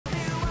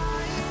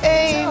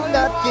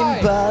nothing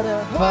but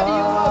a Why do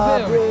you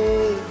love him?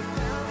 heartbreak.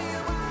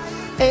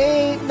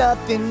 Ain't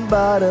nothing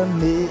but a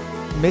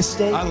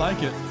mistake. I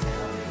like it.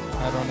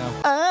 I don't know.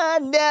 I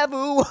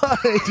never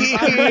wanted to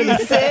hear you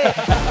say.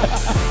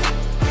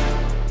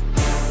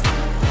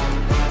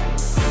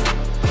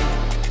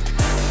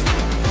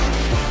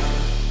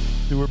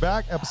 Dude, we're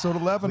back. Episode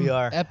 11. We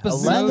are.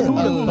 Episode 11.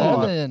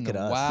 11. Look at us. Who would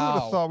have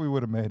Wow. thought we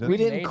would have made it? We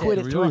didn't made quit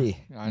it. at 3.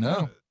 I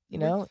know. You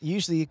know,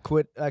 usually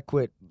I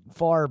quit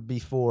far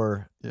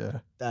before Yeah.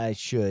 I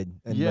should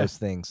in Yeah. most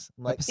things.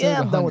 I'm like, Episode yeah,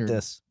 I'm done with 100.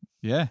 this.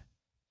 Yeah.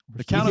 You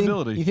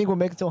Accountability. think we'll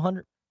make it to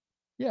 100?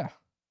 Yeah.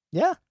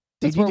 Yeah.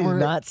 That's Dude, you what did we're-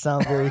 not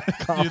sound very Dude,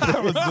 confident.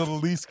 that was the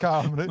least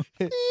confident.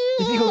 You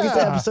think we'll get to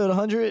Yeah. episode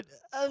 100?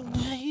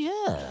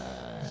 Yeah.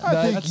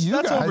 I think you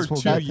that's guys over will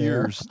 2 get there.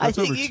 years. I That's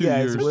think over you 2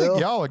 guys years. I will. think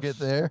y'all will get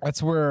there.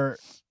 That's where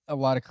a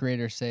lot of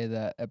creators say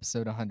that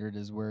episode 100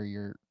 is where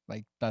you're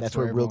like, That's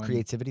where real everyone-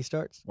 creativity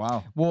starts.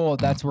 Wow. Well,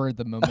 that's where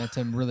the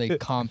momentum really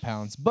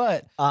compounds.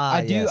 But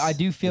I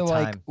do feel the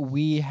like time.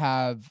 we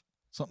have,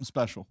 Something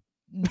special.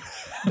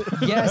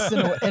 yes,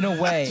 in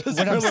a way. Just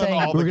What I'm fill in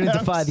saying, all We're the going to gaps.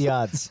 defy the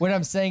odds. what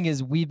I'm saying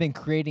is we've been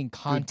creating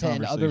content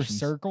in other conversations.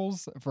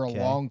 circles for a Okay.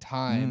 long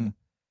time,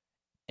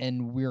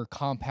 and we're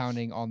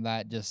compounding on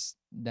that just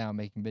now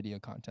making video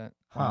content.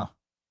 Huh.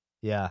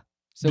 Yeah.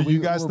 So Do you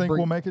guys we're think bring-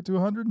 we'll make it to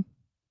 100?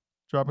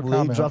 Drop a Leave-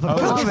 comment. drop a Oh,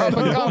 comment. drop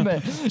a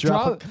comment.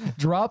 Drop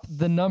drop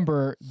the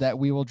number that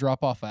we will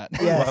drop off at.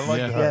 Yes. I like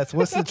Yeah. that. Yes.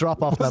 What's the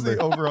drop off What's number?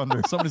 the over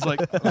under? Somebody's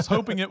like, I was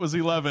hoping it was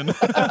 11.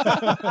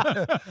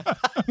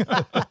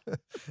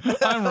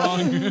 I'm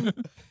wrong.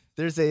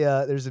 There's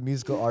a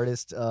musical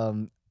artist.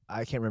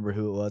 I can't remember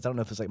who it was. I don't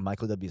know if it's like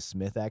Michael W.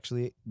 Smith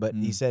actually, but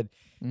he said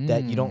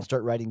that you don't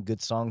start writing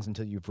good songs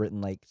until you've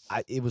written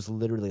it was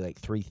literally like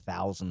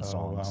 3,000 Oh,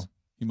 songs. wow.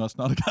 He must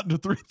not have gotten to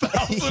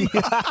 3,000.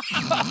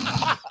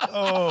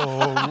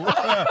 Oh,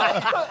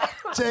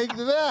 take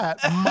that,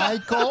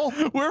 Michael.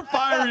 We're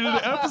firing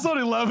it. Episode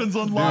 11's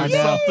on live Dude,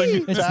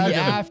 something. It's Tag the him.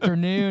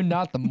 afternoon,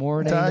 not the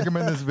morning. Tag him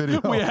in this video.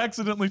 We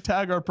accidentally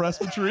tag our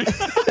presbytery.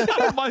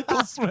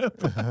 Michael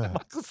Smith.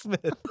 Michael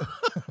Smith.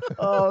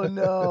 Oh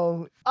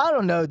no, I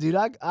don't know, dude.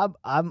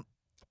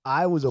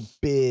 I was a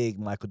big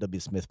Michael W.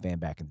 Smith fan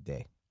back in the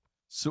day.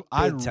 So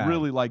I Big time.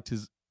 really liked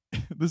his,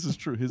 this is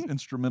true, his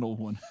instrumental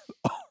one.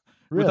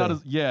 Really? Without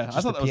his, yeah, Just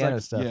I thought the that was piano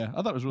like, stuff. yeah,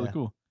 I thought it was really Yeah.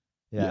 cool.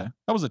 Yeah,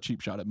 That was a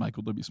cheap shot at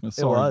Michael W. Smith. it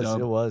Sorry, was.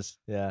 Dub. It was.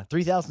 Yeah,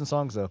 3,000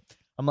 songs though.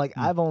 I'm like,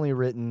 I've only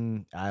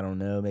written, I don't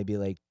know, maybe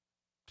like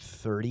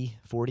 30,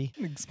 40.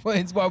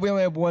 Explains why we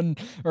only have 1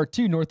 or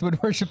 2 Northwood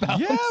worship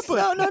albums. Yeah,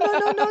 but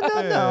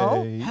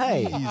No. Hey,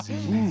 Hey. easy.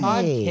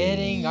 I'm Hey.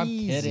 kidding. I'm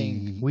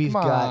kidding. We've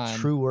Come got on.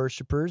 true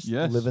worshipers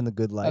Yes. living the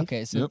good life.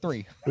 Okay, so Yep.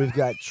 3. We've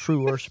got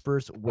true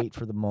worshipers wait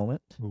for the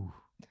moment. Ooh.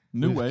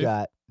 New We've wave.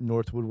 got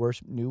Northwood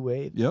worship, new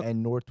wave, Yep.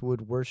 and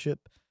Northwood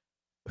worship.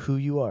 Who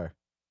you are?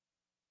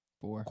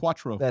 4.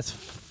 Quattro.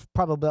 That's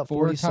probably about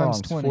 4 40 times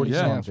songs. 20. 40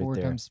 Yeah. songs 4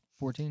 right there. times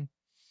 14.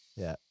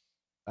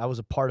 I was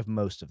a part of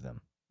most of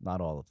them, not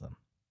all of them.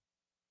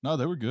 No,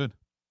 they were good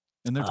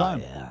in their Oh, time.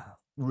 yeah,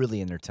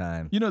 really in their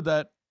time. You know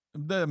that,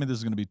 I mean, this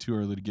is going to be too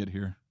early to get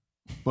here,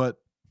 but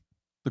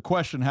the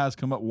question has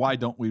come up, why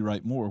don't we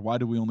write more? Why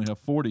do we only have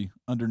 40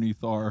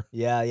 underneath our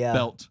Yeah.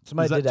 belt?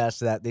 Somebody Is that- did ask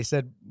that. They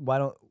said,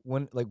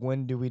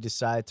 when do we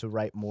decide to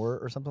write more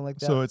or something like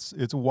that? So it's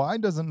why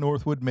doesn't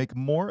Northwood make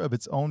more of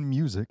its own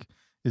music?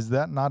 Is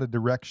that not a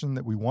direction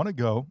that we want to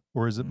go,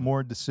 or is it more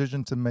a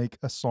decision to make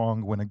a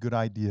song when a good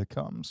idea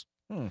comes?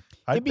 I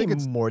It'd be think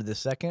it's more the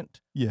second,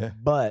 yeah,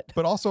 but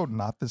but also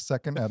not the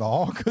second at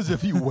all. Because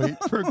if you wait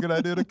for a good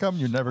idea to come,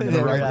 you're never going to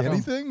Never write happen.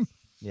 anything.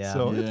 yeah.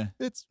 So Yeah.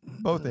 it's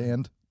both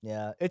and.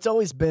 Yeah, it's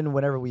always been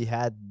whenever we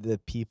had the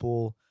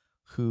people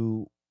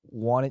who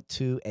wanted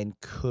to and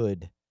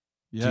could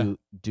Yeah.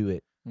 do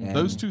it. And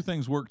Those two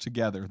things work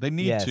together. They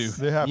need yes, to.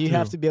 They have you to.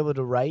 have to be able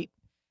to write,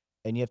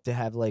 and you have to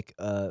have like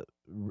a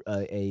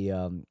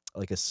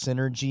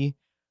synergy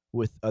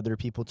with other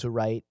people to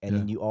write, and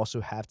then you also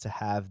have to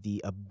have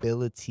the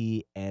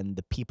ability and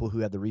the people who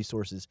have the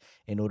resources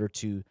in order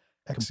to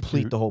complete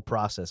Execute. the whole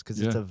process, because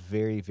it's Yeah. a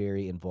very,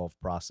 very involved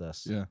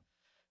process. Yeah.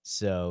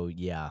 So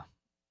yeah.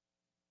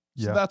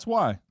 So Yeah, that's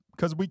why.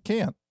 because we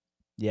can't.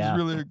 Yeah. It's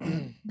really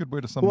a good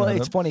way to sum Well, that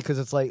it's up. funny because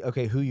it's like,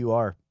 okay, who you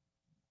are.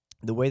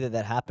 The way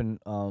that happened,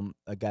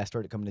 a guy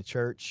started coming to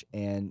church,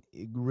 and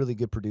a really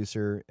good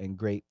producer and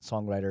great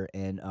songwriter,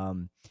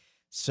 and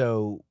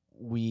so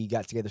we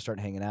got together,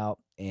 started hanging out,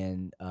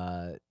 and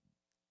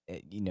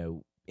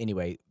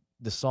anyway,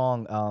 the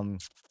song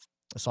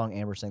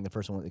Amber sang, the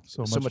first one,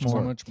 So So much much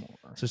more. more.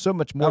 so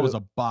much more. That was a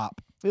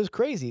bop. It was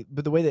crazy,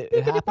 but the way that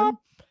it happened,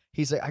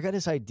 he's like, I got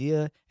this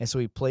idea, and so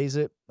he plays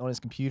it on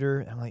his computer,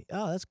 and I'm like,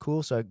 oh, that's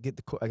cool. So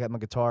I got my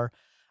guitar,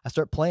 I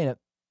start playing it,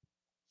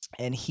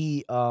 and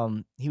he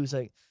was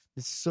like,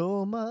 there's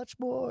so much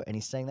more, and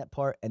he sang that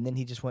part, and then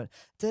he just went,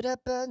 he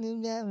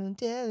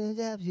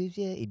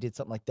did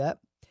something like that,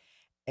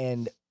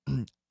 and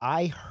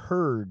I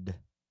heard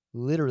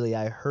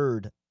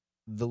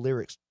the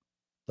lyrics,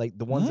 like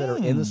the ones that are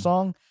in the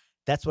song.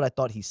 That's what I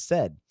thought he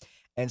said,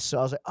 and so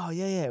I was like, oh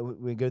yeah.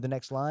 We go to the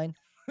next line,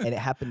 and it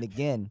happened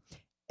again.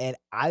 And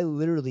I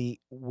literally,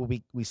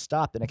 we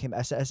stopped, and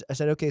I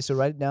said, okay, so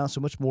write it down. So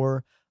much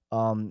more.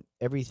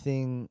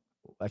 Everything.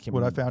 I can't. What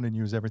remember. I found in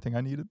you is everything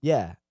I needed.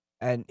 Yeah,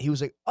 and he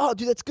was like, "Oh,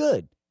 dude, that's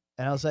good."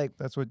 And I was like,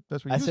 That's what I you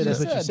said, "That's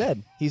said. what you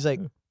said." He's like,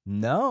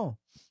 "No."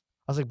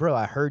 I was like, "Bro,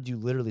 I heard you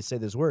literally say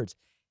those words."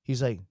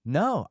 He's like,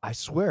 "No, I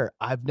swear,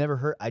 I've never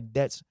heard.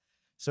 That's."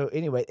 So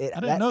anyway, I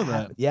didn't know that.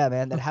 happened. Yeah,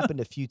 man, that happened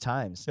a few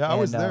times. Yeah, I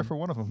was And, there for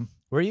one of them.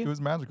 Were It you?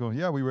 was magical.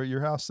 Yeah, we were at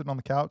your house sitting on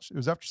the couch. It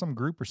was after some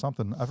group or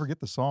something. I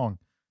forget the song,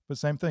 but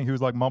same thing. He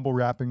was like mumble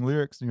rapping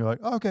lyrics, and you're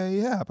like, "Okay,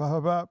 yeah, blah, blah,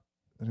 blah."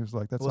 And he was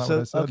like, "That's Well, not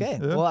what I said." okay.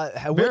 Yeah. Well,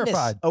 a witness.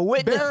 Verified. A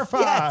witness.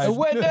 Verified. Yes. A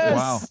witness.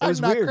 Wow. It was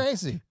I'm not weird.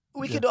 crazy.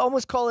 We could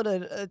almost call it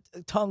a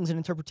tongues, an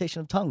interpretation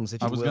of tongues.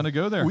 If you I was will. going to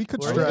go there. We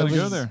could I was stretch. going to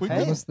go there. We Hey.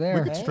 could, Almost there.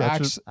 we could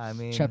stretch it. I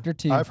mean, Chapter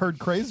 2. I've heard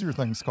crazier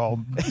things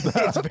called.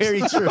 it's very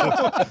true.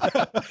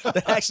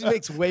 That actually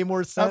makes way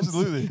more sense.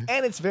 Absolutely.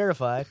 And it's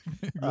verified.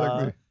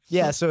 Exactly.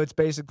 Yeah, so it's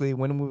basically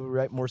when we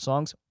write more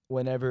songs,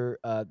 whenever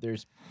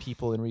there's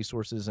people and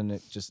resources, and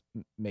it just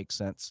makes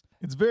sense.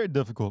 It's very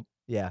difficult.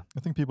 Yeah, I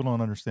think people don't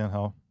understand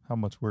how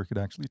much work it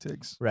actually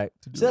takes. right.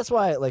 To do So it. that's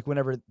why, like,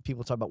 whenever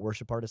people talk about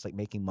worship artists like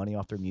making money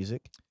off their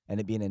music and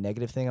it being a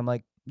negative thing, I'm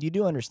like, you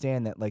do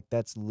understand that, like,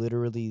 that's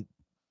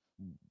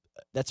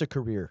a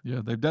career.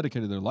 Yeah, they've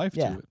dedicated their life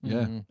Yeah. to it. Yeah.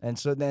 Mhm. And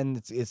so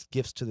then it's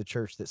gifts to the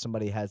church that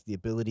somebody has the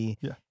ability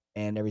Yeah.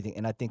 and everything.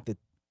 And I think that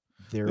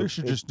They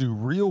should just do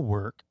real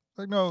work.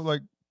 Like, no,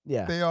 like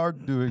yeah, they are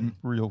doing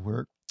real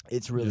work.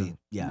 it's really,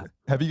 yeah.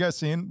 Have you guys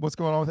seen what's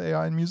going on with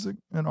AI and music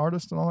and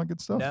artists and all that good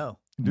stuff? No.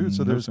 Dude,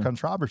 so No, there's sir.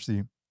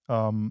 controversy.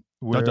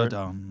 Where,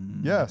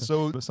 Dun-dun-dun. yeah,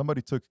 so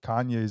somebody took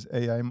Kanye's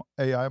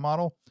AI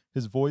model,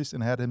 his voice,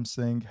 and had him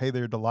sing "Hey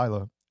There,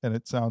 Delilah," and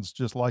it sounds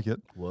just like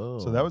it. Whoa.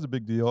 So that was a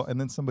big deal. And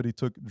then somebody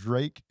took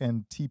Drake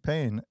and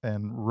T-Pain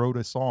and wrote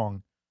a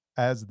song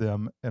as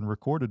them and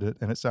recorded it,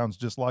 and it sounds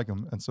just like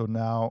them. And so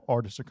now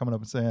artists are coming up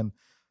and saying,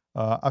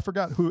 I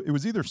forgot who, it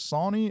was either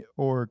Sony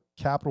or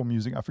Capitol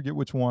Music, I forget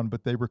which one,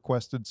 but they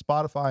requested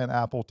Spotify and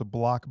Apple to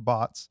block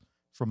bots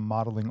from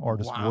modeling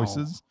artist Wow.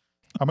 voices.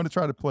 I'm going to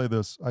try to play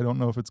this. I don't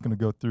know if it's going to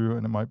go through,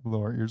 and it might blow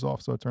our ears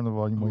off, so I turn the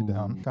volume way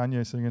down. Ooh.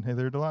 Kanye singing "Hey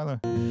There,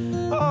 Delilah."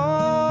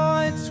 Oh,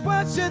 it's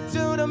what you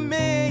do to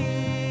me.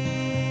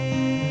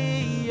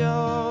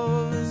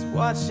 Oh, it's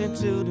what you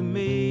do to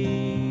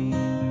me.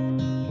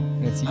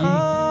 It's you.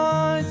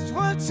 Oh, it's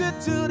what you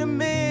do to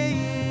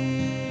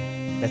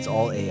me. That's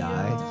all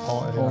AI.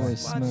 All AI. Holy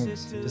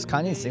smokes. Does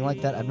Kanye sing like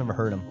that? I've never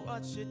heard him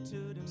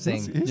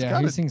sing. He's Yeah,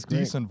 got he a sings great.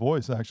 decent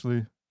voice,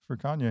 actually, for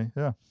Kanye.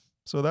 Yeah.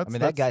 So that's I mean,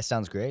 that guy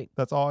sounds great.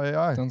 That's all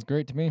AI. Sounds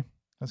great to me.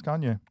 That's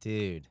Kanye.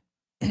 Dude.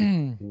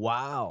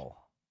 Wow.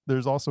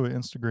 There's also an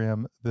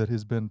Instagram that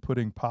has been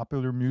putting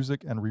popular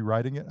music and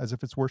rewriting it as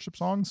if it's worship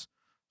songs.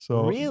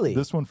 So Really?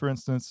 this one, for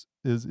instance,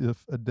 is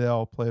if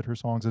Adele played her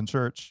songs in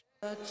church.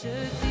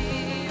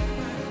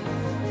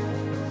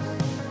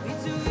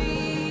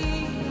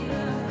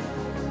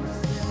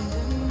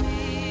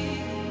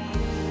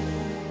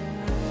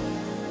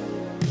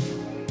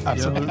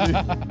 Absolutely.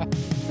 I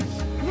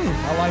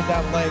like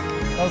that, Blake.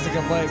 That was a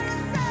good Blake.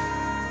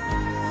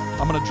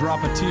 I'm going to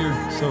drop a tear.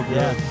 So good.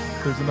 Yeah.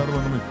 There's another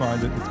one. Let me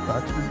find it. It's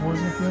Backstreet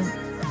Boys, I think.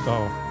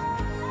 Oh,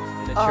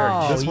 The church.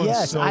 Oh, This one's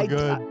yes. so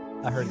good.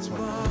 I heard this one.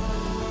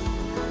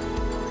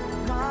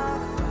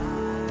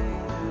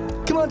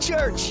 Come on,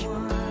 church.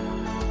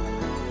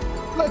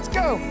 Let's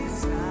go.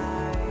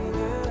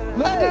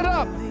 Lift it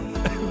up.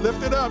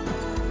 lift it up.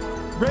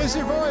 Raise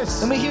your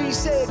voice. Let me hear you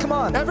say it. Come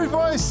on. Every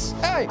voice.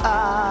 Hey.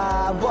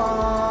 I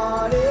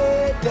want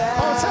it that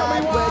Oh, tell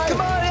me why. way.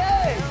 Come on,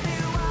 hey.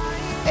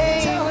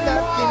 Ain't Tell him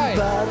nothing why.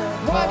 but a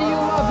Why do you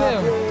love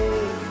him?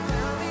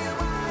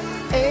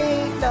 heartbreak.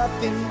 Ain't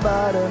nothing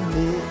but a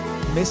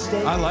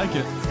mistake. I like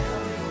it.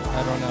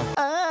 I don't know.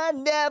 I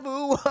never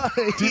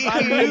wanted Dude, I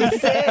you knew to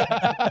say.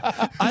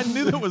 I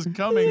knew that was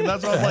coming. And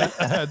that's why I'm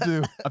like, I had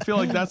to. I feel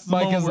like that's the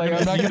Mike moment is we're like,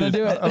 I'm not use going to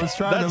it. do it. I was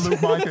trying to That's-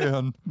 loop Micah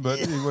in, but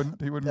he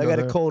wouldn't I go got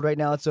a there. cold right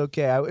now. It's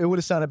okay. It would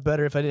have sounded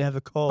better if I didn't have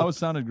a cold. Oh, it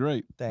sounded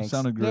great. Thanks. It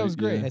sounded great. That was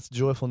great. yeah. It's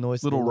joyful noise.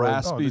 to Little the Lord.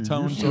 raspy Oh, dude,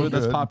 tone you're to so it.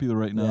 That's good. popular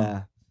right now.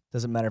 Yeah.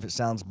 Doesn't matter if it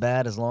sounds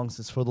bad as long as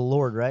it's for the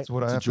Lord, right? That's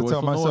what It's I a have to tell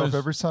joyful myself noise.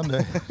 every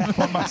Sunday.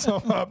 Pump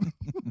myself up.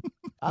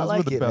 I Those like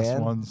were the it, best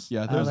man. ones.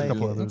 Yeah, I there's like a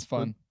couple it. others. That's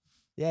fun.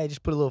 Yeah, you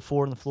just put a little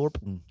 4 on the floor.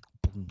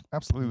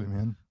 Absolutely,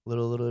 man.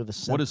 Little bit of a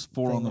What synth is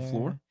 4 on thing the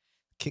floor? there.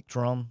 Kick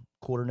drum,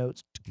 quarter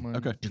notes.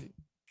 Okay.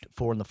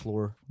 4 on the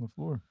floor. On the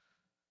floor.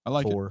 I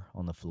like it. 4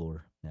 on the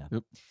floor. Yeah.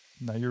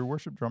 Now you're a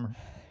worship drummer.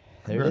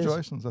 There it is.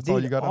 Congratulations. That's Dude,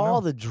 all you got to know.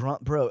 all the drum,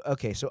 bro.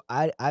 Okay, so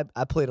I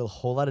played a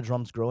whole lot of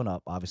drums growing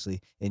up,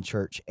 obviously in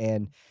church,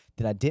 and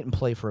then I didn't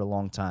play for a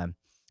long time,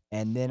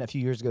 and then a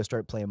few years ago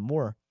started playing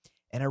more,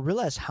 and I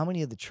realized how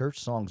many of the church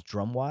songs,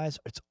 drum wise,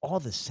 it's all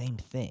the same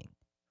thing.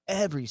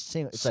 Every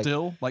single, it's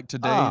Still, like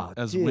today, Ah,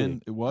 as dude. when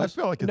it I was.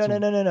 feel like it's no.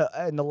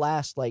 In the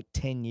last like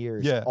 10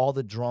 years, Yeah. all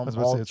the drum, I was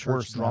about to all say it's church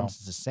worse drums now.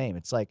 is the same.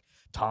 It's like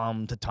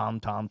tom to tom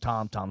tom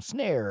tom tom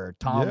snare,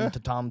 tom Yeah. to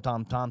tom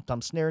tom tom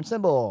tom snare and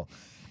cymbal,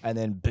 and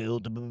then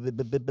build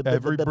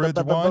Every bridge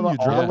one, you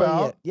drop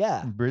out.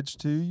 Yeah. Bridge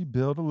 2, you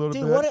build a little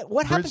Dude, bit.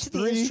 what happened Bridge to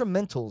 3, the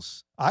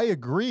instrumentals? I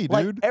agree,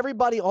 Like dude.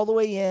 everybody all the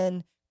way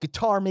in,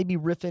 guitar maybe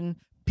riffing,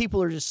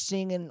 people are just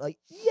singing like,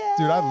 yeah.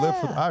 Dude,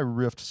 I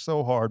riffed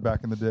so hard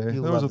back in the day.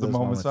 You Those love are the those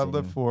moments I moments,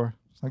 lived Ian. for.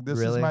 It's like, this is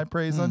Really? my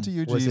praise unto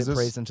you, Was Jesus. it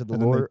praise unto the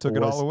And then Lord? they took or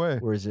it was- all away.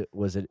 Or was it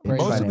Praise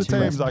Most of the unto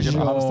times I can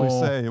honestly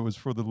Joel. say it was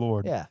for the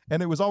Lord. Yeah.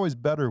 And it was always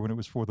better when it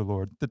was for the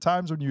Lord. The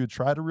times when you would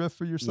try to riff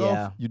for yourself,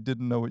 Yeah. you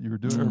didn't know what you were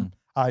doing.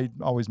 I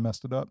always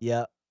messed it up.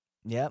 Yeah.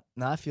 Yeah.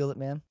 No, I feel it,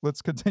 man.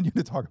 Let's continue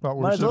to talk about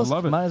Might as worship. well,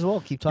 love it. might as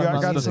well keep talking Yeah, I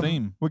about got That's music. the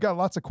theme. We got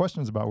lots of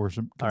questions about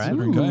worship All right.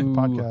 considering Ooh.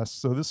 podcasts.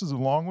 So this is a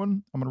long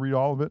one. I'm going to read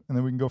all of it and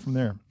then we can go from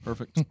there.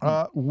 Perfect.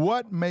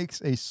 What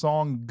makes a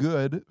song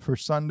good for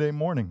Sunday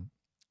morning?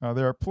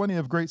 There are plenty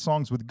of great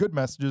songs with good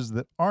messages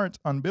that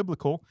aren't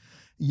unbiblical,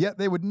 yet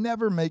they would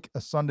never make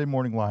a Sunday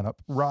morning lineup.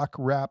 Rock,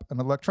 rap, and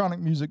electronic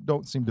music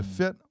don't seem to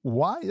fit.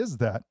 Why is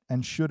that?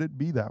 And should it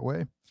be that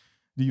way?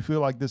 Do you feel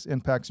like this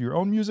impacts your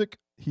own music?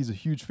 He's a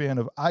huge fan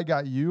of I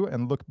Got You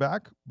and Look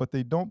Back, but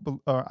I don't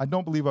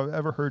believe I've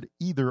ever heard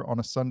either on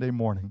a Sunday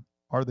morning.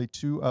 Are they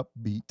too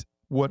upbeat?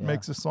 What Yeah.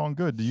 makes a song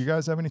good? Do you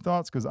guys have any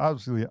thoughts? Because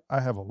obviously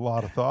I have a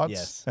lot of thoughts,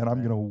 Yes, and I'm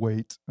right. going to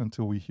wait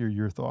until we hear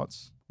your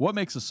thoughts. What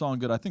makes a song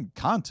good? I think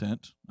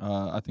content.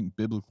 I think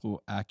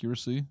biblical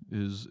accuracy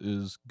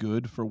is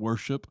good for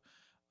worship.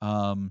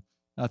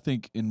 I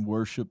think in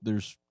worship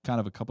there's kind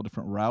of a couple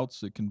different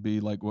routes. It can be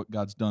like what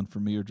God's done for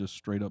me, or just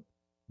straight up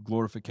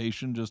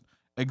glorification, just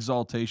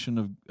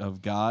exaltation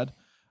of God.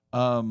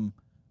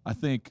 I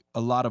think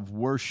a lot of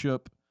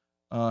worship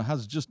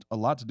has just a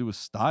lot to do with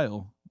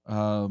style.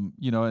 And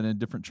in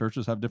different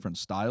churches have different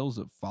styles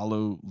that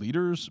follow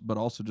leaders, but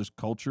also just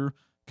culture,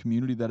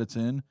 community that it's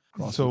in.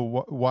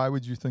 So why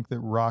would you think that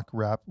rock,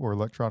 rap, or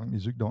electronic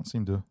music don't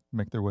seem to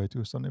make their way to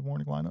a Sunday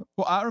morning lineup?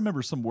 Well, I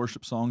remember some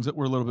worship songs that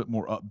were a little bit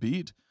more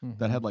upbeat,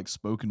 that had like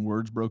spoken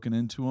words broken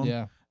into them.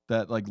 Yeah.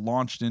 That like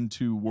launched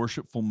into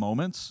worshipful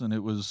moments, and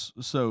it was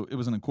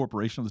an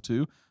incorporation of the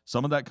two.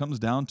 Some of that comes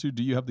down to,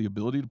 do you have the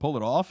ability to pull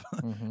it off?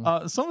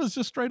 Some of it's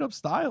just straight up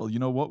style.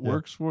 What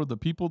works for the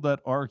people that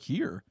are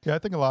here. Yeah, I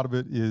think a lot of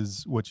it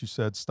is what you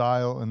said,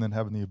 style, and then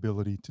having the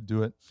ability to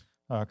do it.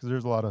 Because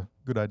there's a lot of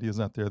good ideas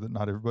out there that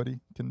not everybody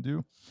can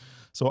do.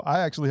 So I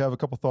actually have a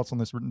couple thoughts on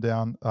this written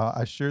down.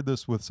 I shared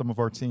this with some of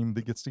our team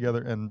that gets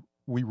together, and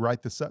we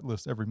write the set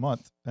list every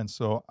month. And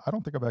so I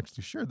don't think I've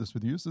actually shared this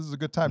with you. So this is a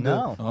good time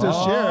No. to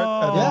share it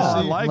and Yeah,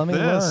 then see, like let me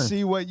this. learn.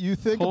 see what you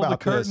think Pull about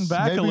the curtain this.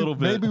 back a Maybe- little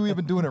bit. Maybe we've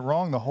been doing it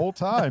wrong the whole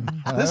time.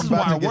 and This I'm is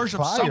about why to get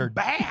worship's so fired.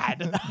 bad.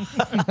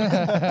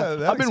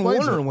 That I've been explains it.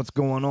 wondering what's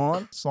going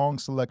on. Song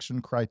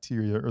selection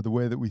criteria, or the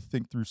way that we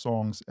think through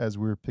songs as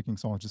we're picking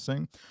songs to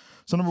sing.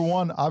 So number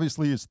one,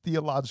 obviously, is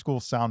theological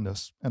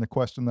soundness. And a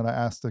question that I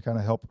asked to kind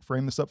of help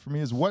frame this up for me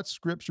is, what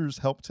scriptures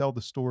help tell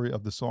the story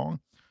of the song?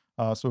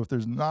 So if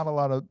there's not a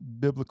lot of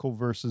biblical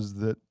verses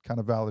that kind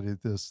of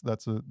validate this,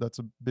 that's a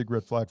big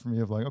red flag for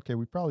me of like, okay,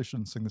 we probably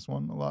shouldn't sing this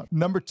one a lot.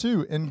 Number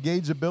two,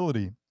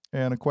 engageability.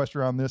 And a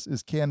question around this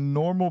is, can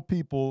normal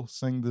people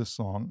sing this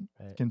song?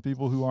 Right. Can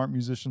people who aren't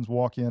musicians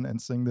walk in and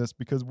sing this?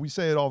 Because we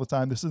say it all the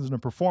time, this isn't a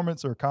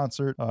performance or a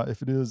concert.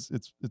 If it is,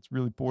 it's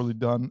really poorly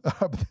done.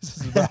 But this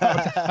is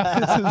about,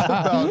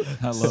 I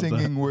love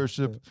singing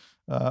worship.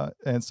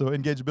 And so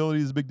engageability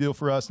is a big deal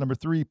for us. Number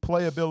three,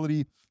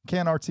 playability.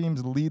 Can our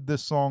teams lead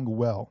this song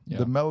well? Yeah.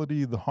 The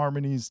melody, the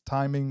harmonies,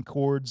 timing,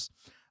 chords.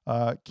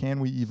 Can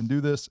we even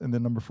do this? And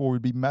then number four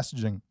would be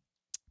messaging.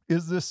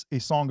 Is this a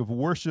song of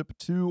worship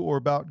to or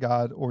about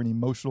God, or an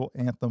emotional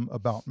anthem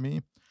about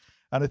me?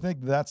 And I think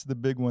that's the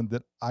big one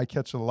that I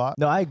catch a lot.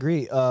 No, I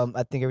agree.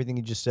 I think everything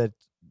you just said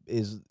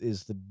is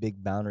the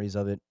big boundaries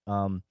of it.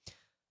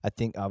 I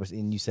think obviously,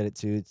 and you said it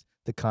too, it's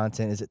the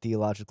content. Is it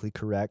theologically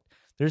correct?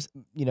 There's,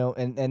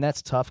 and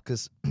that's tough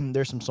because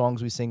there's some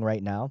songs we sing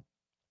right now.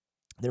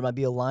 There might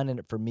be a line in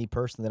it for me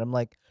personally that I'm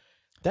like,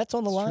 that's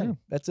on the It's line. true.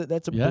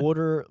 That's a Yeah.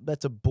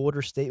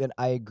 border statement.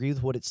 I agree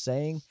with what it's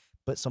saying,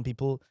 but some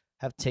people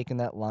have taken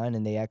that line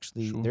and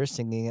Sure. they're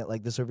singing it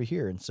like this over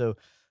here. And so,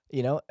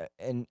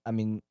 and I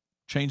mean,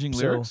 Changing So-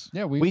 lyrics.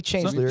 Yeah, we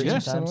change lyrics yeah.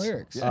 Some sometimes.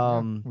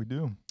 lyrics. We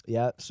do.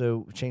 Yeah,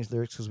 so we change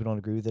lyrics because we don't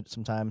agree with it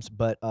sometimes.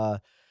 But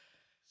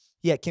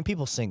yeah, can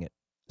people sing it?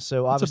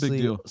 So That's a big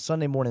obviously, deal.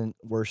 Sunday morning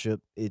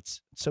worship,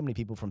 it's so many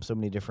people from so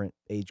many different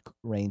age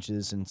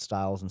ranges and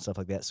styles and stuff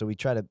like that. So we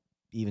try to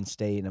even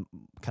stay in a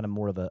kind of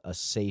more of a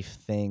safe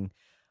thing.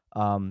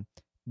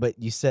 But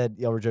you said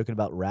y'all were joking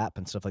about rap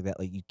and stuff like that.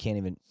 Like you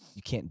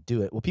can't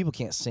do it. Well, people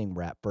can't sing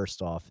rap.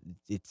 First off,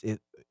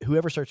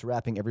 whoever starts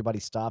rapping, everybody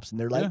stops and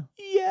they're like,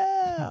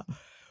 yeah.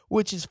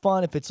 Which is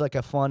fun if it's like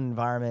a fun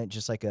environment,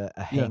 just like a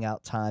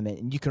hangout time,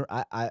 and you can.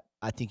 I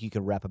think you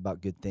can rap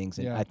about good things,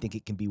 and Yeah. I think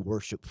it can be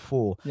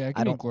worshipful. Yeah, it I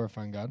can be don't-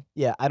 glorifying God.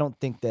 Yeah, I don't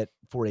think that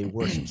for a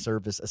worship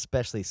service,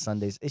 especially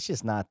Sundays, it's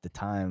just not the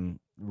time.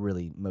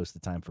 Really, most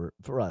of the time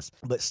for us.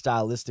 But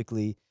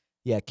stylistically,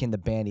 yeah, can the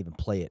band even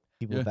play it?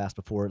 People have asked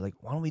before, like,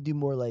 why don't we do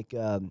more like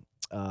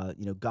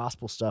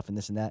gospel stuff and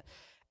this and that?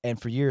 And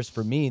for years,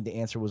 for me, the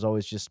answer was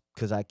always just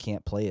because I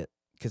can't play it,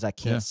 because I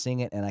can't sing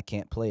it and I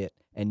can't play it.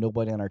 and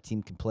nobody on our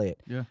team can play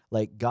it. Yeah.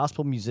 Like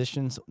gospel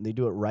musicians, they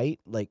do it right.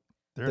 Like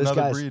They're those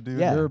another guys, breed, dude.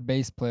 yeah. Your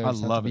bass players have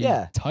to love it. be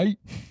Yeah. tight.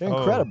 they're Oh,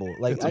 incredible.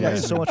 Like it's I got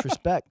amazing. so much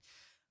respect.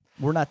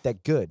 We're not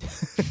that good.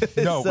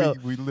 No, So,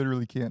 we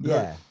literally can't do it.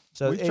 yeah.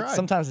 So We've tried.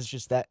 sometimes it's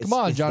just that. Come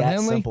on, it's John that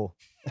Henley. simple.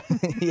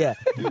 Yeah.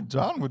 Dude,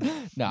 John would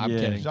No, I'm Yeah.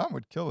 kidding. John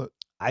would kill it.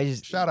 I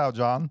just Shout out,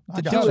 John. I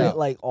to got do you. it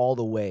like all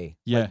the way.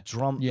 Yeah. Like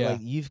drum. Yeah.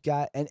 Like you've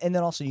got, and then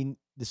also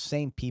the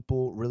same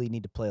people really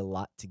need to play a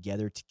lot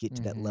together to get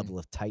to that Mhm. level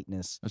of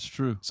tightness. That's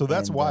true. So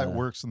that's And, why it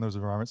works in those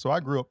environments. So I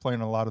grew up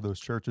playing in a lot of those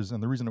churches,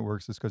 and the reason it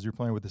works is because you're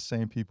playing with the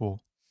same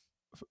people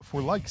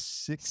for like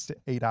 6 to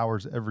 8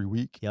 hours every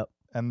week. Yep.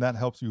 And that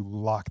helps you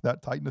lock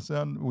that tightness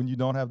in. When you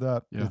don't have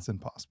that, Yeah. it's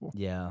impossible.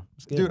 Yeah.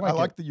 It's good. Dude, I Like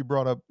like it. that you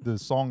brought up the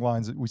song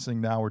lines that we sing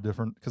now are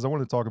different because I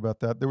wanted to talk about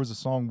that. There was a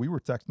song we were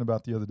texting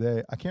about the other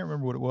day. I can't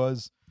remember what it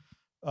was.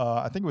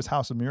 I think it was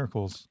House of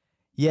Miracles.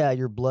 Yeah,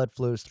 your blood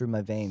flows through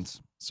my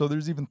veins. So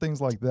there's even things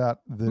like that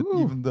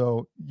Ooh. even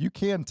though you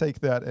can take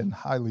that and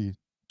highly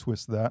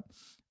twist that,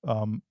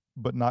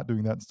 but not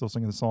doing that and still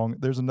singing the song.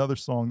 There's another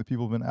song that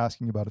people have been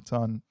asking about a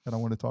ton, and I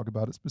want to talk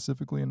about it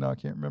specifically, and now I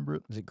can't remember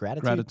it. Is it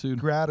gratitude? Gratitude.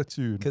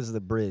 Gratitude. Because of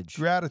the bridge.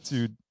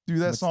 Gratitude. Dude,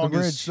 that What's the song is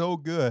bridge? so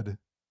good.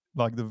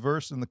 Like the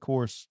verse and the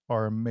chorus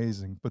are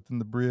amazing, but then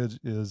the bridge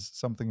is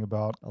something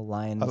about A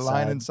line. a line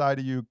inside. inside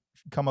of you,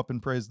 come up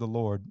and praise the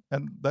Lord.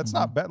 And that's Mm-hmm.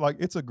 not bad. Like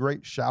it's a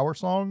great shower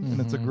song and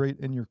it's a Mhm. great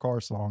in your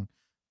car song.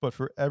 But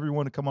for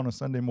everyone to come on a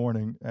Sunday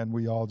morning and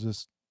we all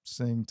just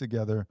sing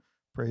together,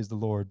 praise the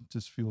Lord,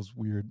 just feels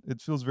weird.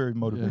 It feels very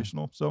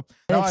motivational. So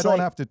now I It's don't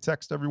like- have to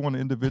text everyone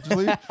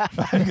individually.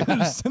 I'm going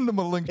to send them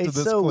a link to It's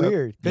this so clip.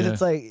 weird because Yeah.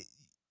 it's like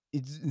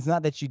it's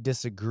not that you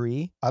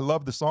disagree. I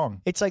love the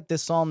song. It's like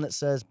this psalm that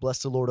says,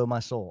 "Bless the Lord, O my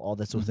soul, all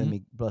that's within Mhm.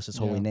 me, bless His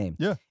Yeah. holy name."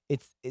 Yeah.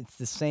 It's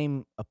the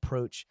same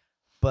approach,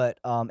 but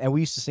and we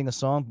used to sing a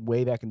song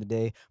way back in the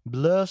day.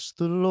 Bless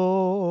the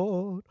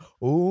Lord,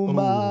 O Ooh.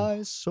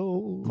 my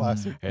soul,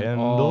 Classic. and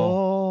Oh.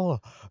 all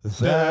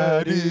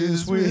that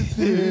is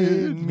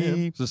within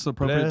me. Is this the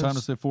appropriate time to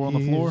Bless say 4 on the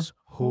floor? His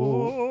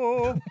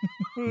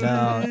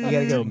no, you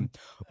gotta go.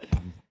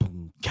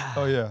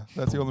 Oh, yeah.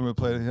 That's the only way to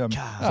play him.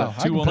 Oh,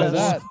 I 2 can on play the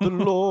that. The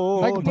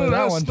Lord. I can play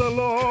that one.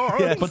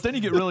 Yes. But then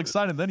you get real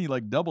excited. Then you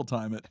like double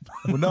time it.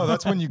 Well, no,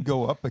 that's when you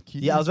go up a key.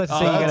 Yeah, I was about to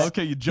say you Oh, gotta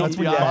okay. You jump that's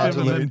the when you octave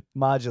and modulate. then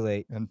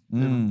modulate. and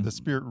Mm. the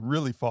spirit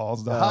really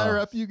falls. The Oh. higher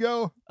up you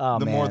go, Oh,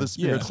 the more man. the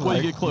spirit's well,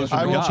 you like, get closer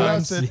I to will God.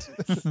 trust it.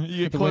 you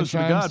get The closer to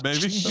wind God, chimes.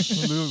 baby.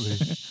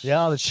 Absolutely.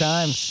 Yeah, the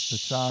chimes. The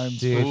chimes.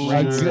 Dude, Ooh. a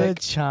Rain good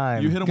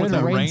chime. You hit him with Good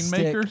that rain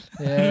rainmaker. stick.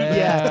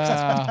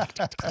 Yeah.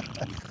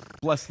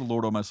 Bless the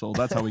Lord, oh my soul.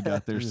 That's how we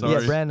got there. Yeah,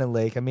 Sorry. Yeah, Brandon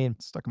Lake. I mean,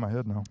 Stuck in my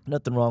head now.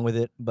 nothing wrong with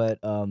it, but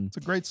It's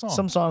a great song.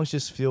 some songs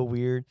just feel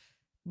weird.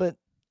 But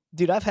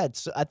dude, I've had.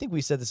 I think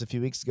we said this a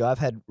few weeks ago. I've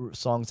had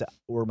songs that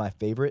were my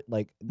favorite.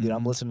 Like, dude,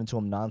 I'm Mhm. listening to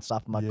them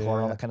nonstop in my car,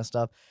 all Yeah. that kind of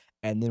stuff.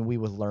 And then we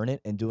would learn it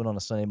and do it on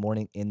a Sunday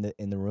morning in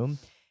the room,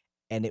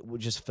 and it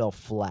would just fell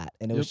flat.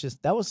 And it was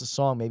just that was a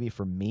song maybe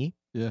for me.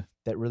 Yeah.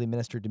 That really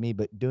ministered to me.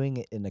 But doing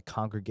it in a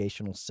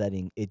congregational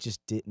setting, it just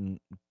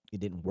didn't. It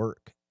didn't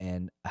work,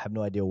 and I have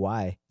no idea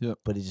why. Yep.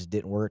 But it just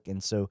didn't work,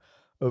 and so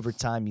over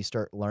time you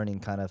start learning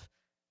kind of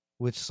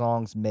which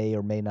songs may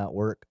or may not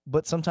work.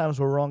 But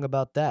sometimes we're wrong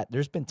about that.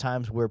 There's been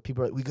times where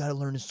people are like, we got to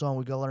learn this song.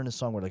 We got to learn this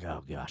song. We're like,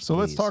 oh, gosh. So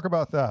let's please." talk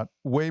about that.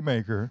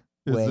 Waymaker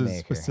is the Waymaker.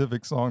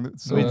 specific song.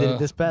 That, so We did it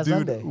this past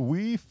dude, Sunday.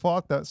 we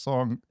fought that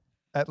song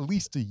at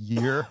least a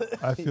year.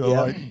 I feel Yeah.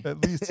 like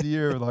at least a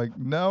year. Like,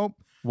 no,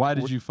 Why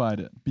did you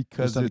fight it?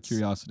 because Just out of it's,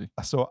 curiosity.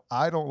 so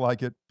I don't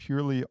like it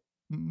purely,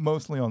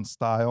 mostly on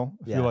style.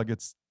 I Yeah. feel like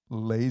it's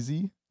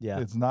lazy. Yeah.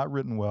 It's not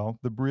written well.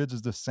 The bridge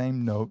is the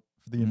same note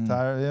for the Mm.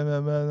 entire.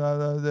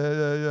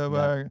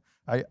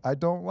 I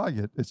don't like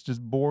it. It's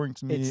just boring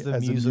to me It's the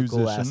as a musical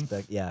musician.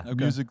 aspect. Yeah. Okay.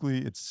 Musically,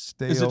 it's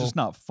stale. Is it just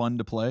not fun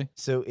to play?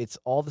 So it's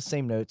all the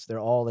same notes. They're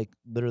all like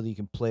literally you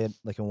can play it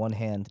like in one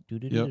hand.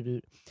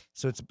 Do-do-do-do-do.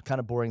 So it's kind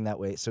of boring that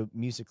way. So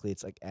musically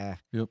it's like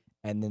Yep.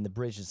 And then the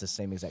bridge is the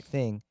same exact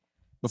thing.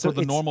 But So for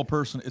the it's- normal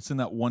person, it's in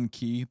that one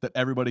key that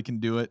everybody can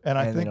do it. And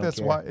I And they think don't that's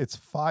care. why it's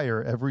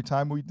fire every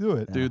time we do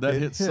it. Dude, that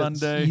It hit hits.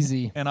 Sunday.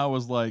 Easy. And I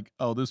was like,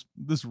 oh, this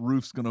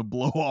roof's going to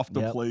blow off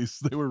the Yep. place.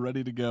 They were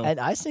ready to go. And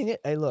I sing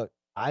it. Hey, look,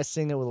 I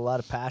sing it with a lot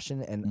of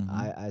passion, and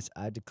Mhm.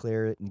 I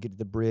declare it and get to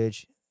the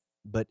bridge.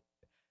 But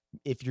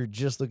if you're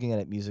just looking at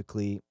it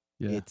musically,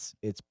 yeah.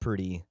 it's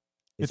pretty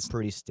It's-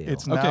 pretty stale.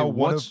 It's Okay, now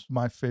one of what's-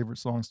 my favorite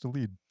songs to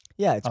lead.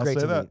 yeah, it's I'll great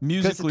say to that. lead. 'Cause the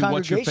Musically,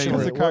 what's your congregational,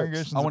 favorite? it The works.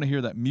 congregation- I want to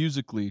hear that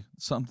musically,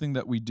 something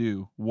that we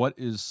do. What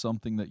is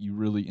something that you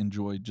really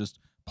enjoy just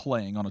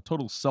playing on a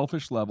total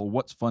selfish level?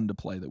 What's fun to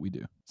play that we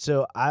do?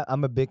 So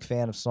I'm a big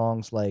fan of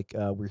songs like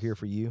 "We're Here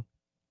for You."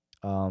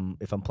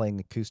 If I'm playing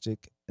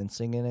acoustic and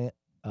singing it,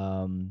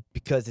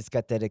 because it's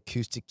got that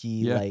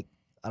acousticy Yeah. like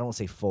I don't want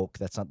to say folk.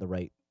 That's not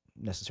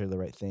necessarily the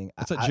right thing.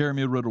 That's that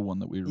Jeremy Riddle one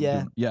that we were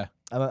Yeah. doing. Yeah.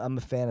 I'm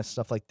a fan of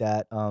stuff like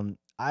that.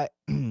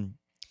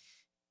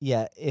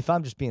 Yeah, if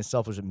I'm just being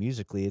selfish with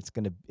musically, it's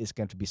going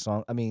to be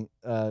song. I mean,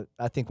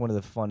 I think one of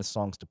the funnest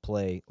songs to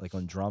play, like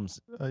on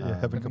drums, Yeah,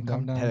 Heaven Come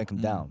Down. "Heaven Come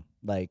Mm. Down."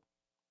 Like,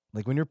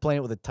 Like when you're playing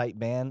it with a tight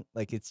band,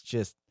 like it's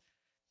just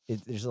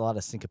there's a lot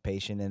of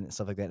syncopation and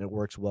stuff like that, and it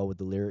works well with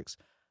the lyrics.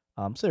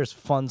 So there's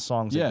fun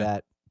songs Yeah. like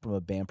that from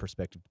a band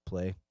perspective to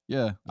play.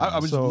 Yeah, I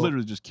was So,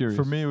 literally just curious.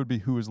 For me, it would be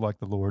Who Is Like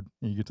the Lord.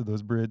 And you get to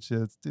those bridge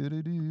hits.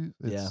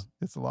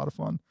 It's a lot of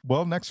fun.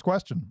 Well, next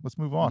question. Let's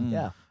move on.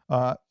 Yeah.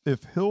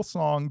 If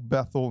Hillsong,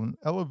 Bethel, and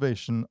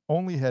Elevation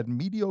only had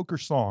mediocre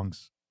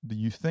songs, do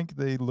you think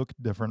they look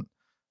different?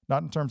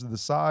 Not in terms of the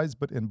size,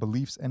 but in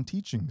beliefs and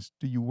teachings.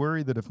 Do you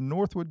worry that if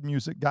Northwood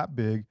music got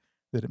big,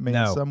 that it may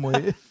in No. some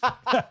way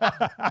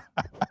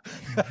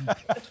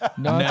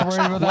Not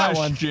worried about that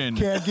one. Question.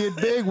 can't get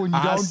big when you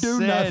I don't do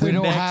said nothing? We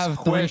don't Next have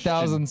question.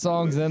 3,000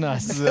 songs in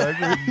us.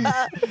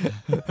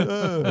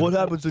 Exactly. What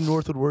happens when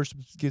Northwood worship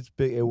gets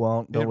big? It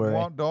won't. Don't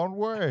worry. Don't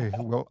worry.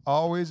 We'll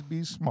always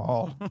be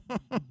small,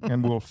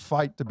 and we'll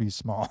fight to be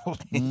small.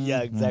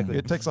 Yeah, exactly.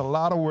 It takes a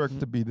lot of work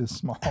to be this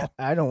small.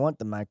 I don't want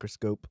the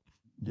microscope.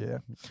 Yeah.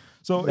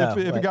 So No, if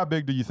it but- got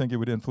big, do you think it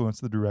would influence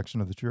the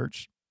direction of the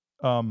church?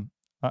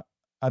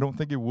 I don't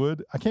think it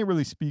would. I can't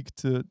really speak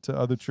to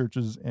other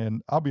churches,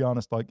 and I'll be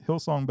honest, like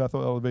Hillsong,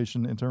 Bethel,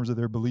 Elevation, in terms of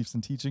their beliefs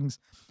and teachings,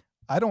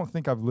 I don't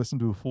think I've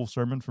listened to a full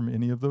sermon from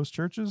any of those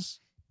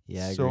churches.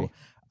 Yeah, I so agree.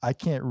 I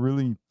can't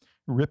really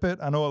rip it.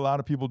 I know a lot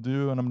of people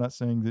do, and I'm not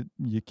saying that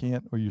you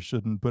can't or you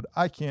shouldn't, but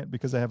I can't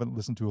because I haven't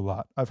listened to a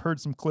lot. I've heard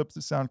some clips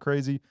that sound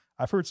crazy.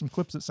 I've heard some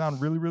clips that sound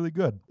really, really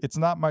good. It's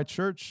not my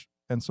church,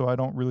 and so I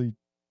don't really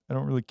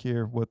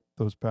care what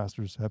those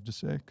pastors have to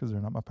say because they're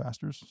not my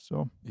pastors.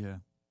 So Yeah,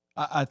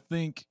 I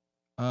think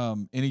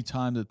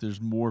anytime that there's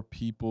more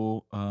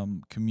people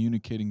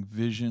communicating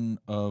vision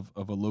of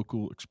a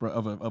local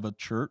of a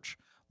church,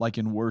 like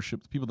in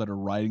worship, the people that are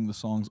writing the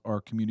songs are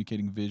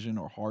communicating vision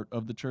or heart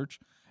of the church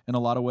in a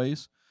lot of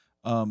ways.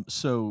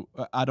 So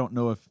I don't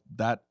know if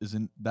that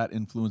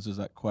influences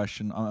that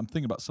question. I'm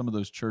thinking about some of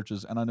those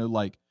churches, and I know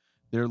like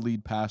their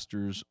lead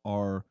pastors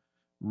are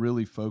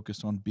really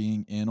focused on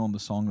being in on the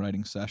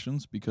songwriting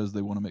sessions because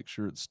they want to make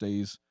sure it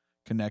stays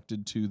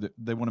connected to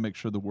they want to make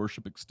sure the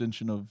worship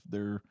extension of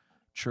their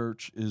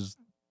church is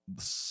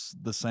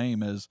the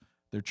same as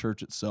their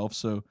church itself.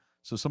 So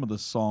some of the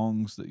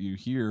songs that you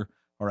hear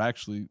are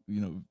actually,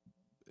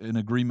 in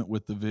agreement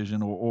with the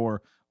vision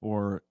or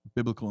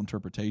biblical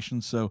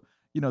interpretation. So,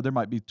 there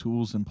might be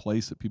tools in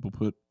place that people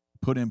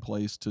put in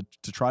place to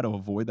try to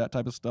avoid that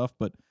type of stuff.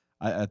 But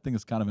I think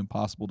it's kind of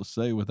impossible to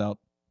say without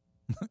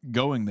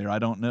going there. I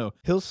don't know.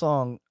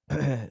 Hillsong,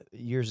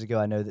 years ago,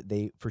 I know that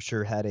they for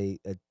sure had they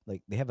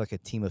have like a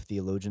team of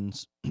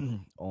theologians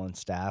on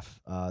staff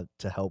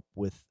to help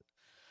with,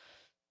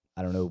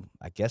 I don't know,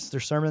 I guess their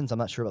sermons. I'm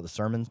not sure about the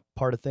sermon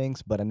part of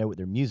things, but I know with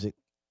their music,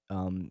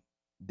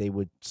 they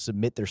would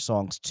submit their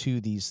songs to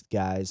these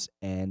guys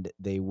and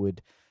they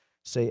would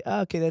say,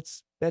 okay,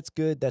 that's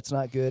good, that's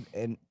not good.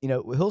 And,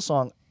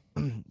 Hillsong,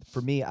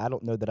 for me, I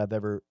don't know that I've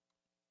ever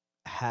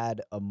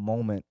had a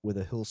moment with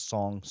a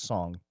Hillsong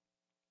song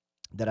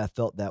that I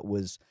felt that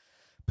was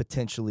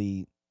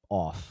potentially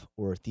off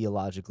or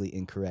theologically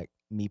incorrect,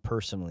 me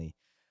personally.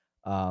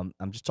 I'm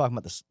just talking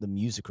about the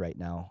music right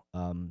now.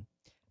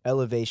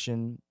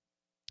 Elevation,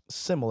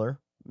 similar.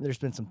 There's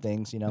been some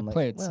things, I'm like,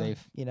 Play it well,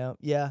 safe.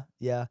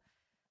 Yeah.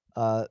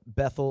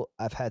 Bethel,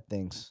 I've had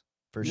things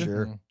for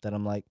sure Mhm. that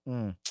I'm like,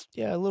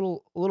 yeah, a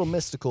little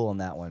mystical on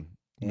that one.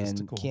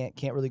 Mystical. And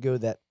can't really go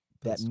that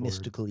That's the word.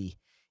 mystically,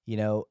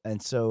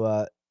 and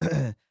so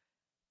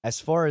as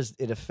far as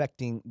it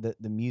affecting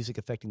the music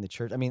affecting the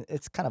church, I mean,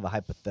 it's kind of a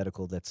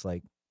hypothetical that's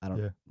like, I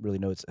don't really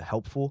know it's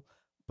helpful,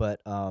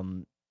 but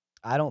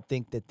I don't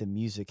think that the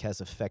music has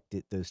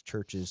affected those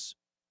churches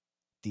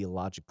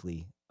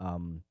theologically. I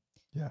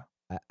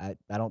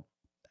don't,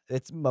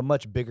 it's a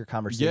much bigger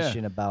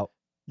conversation about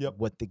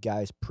what the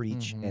guys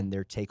preach Mhm. and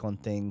their take on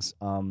things.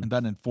 And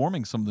then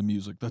informing some of the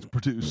music that's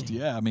produced.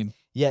 Yeah, I mean,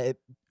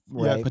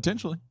 Right.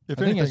 potentially. if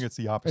I think anything, it's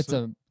the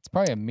opposite. It's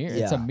probably a mirror.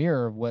 It's a Yeah.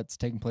 mirror of what's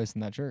taking place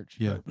in that church.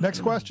 Yeah.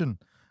 Next question.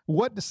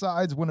 What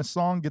decides when a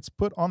song gets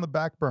put on the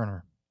back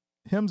burner?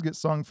 Hymns get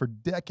sung for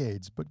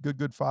decades, but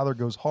Good Father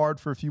goes hard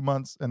for a few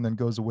months and then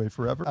goes away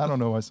forever. I don't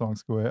know why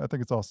songs go away. I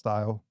think it's all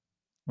style.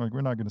 Like,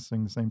 we're not going to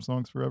sing the same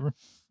songs forever.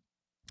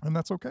 And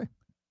that's okay.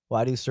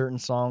 Why do certain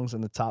songs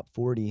in the top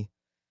 40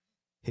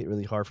 hit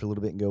really hard for a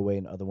little bit and go away,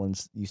 and other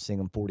ones you sing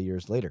them 40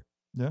 years later?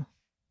 Yeah.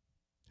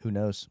 Who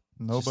knows?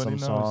 Nobody some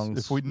knows. songs-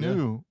 If we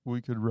knew,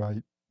 we could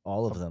write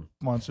All of them.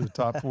 a bunch of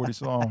top 40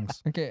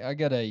 songs. Okay, I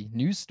got a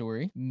news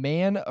story.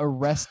 Man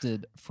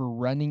arrested for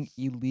running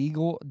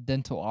illegal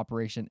dental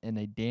operation in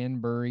a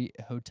Danbury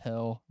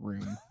hotel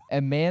room.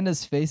 A man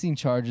is facing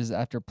charges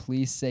after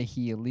police say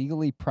he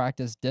illegally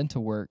practiced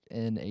dental work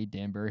in a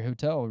Danbury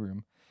hotel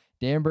room.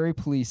 Danbury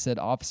police said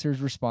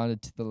officers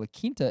responded to the La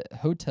Quinta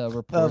hotel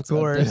reports Of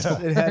course.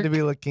 dental It had to work.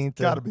 be La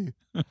Quinta. Gotta be.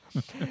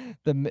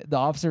 The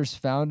officers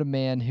found a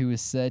man who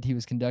said he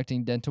was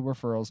conducting dental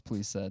referrals,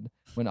 police said.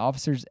 When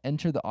officers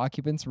entered the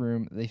occupant's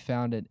room, they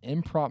found an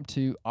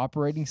impromptu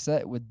operating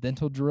set with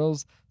dental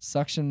drills,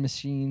 suction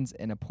machines,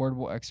 and a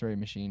portable x-ray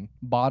machine.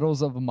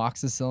 Bottles of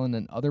amoxicillin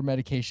and other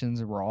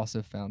medications were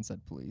also found,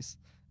 said police.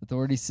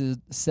 Authorities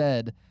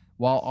said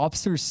While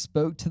officers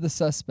spoke to the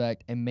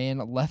suspect, a man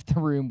left the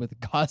room with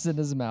gauze in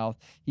his mouth.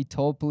 He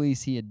told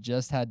police he had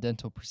just had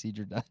dental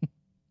procedure done.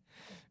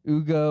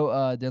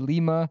 Hugo de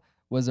Lima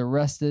was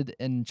arrested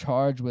and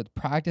charged with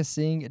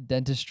practicing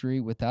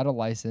dentistry without a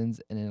license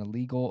and an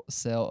illegal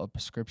sale of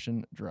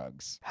prescription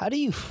drugs. How do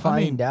you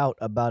find out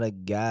about a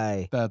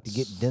guy to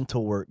get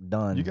dental work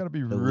done? You got to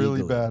be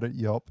really bad at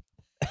Yelp.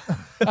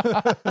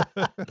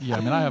 Yeah, I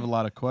mean, I have a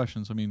lot of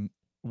questions. I mean,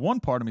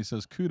 one part of me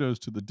says kudos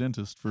to the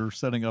dentist for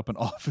setting up an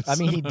office. I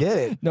mean, he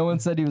did it. No one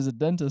said he was a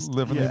dentist.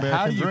 Living the American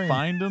How do you dream.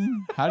 find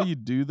him? How do you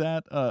do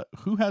that?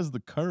 Who has the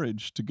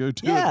courage to go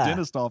to a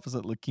dentist office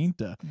at La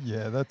Quinta?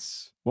 Yeah,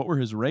 that's... What were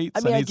his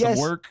rates? I mean, I need guess,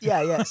 some work.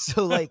 Yeah.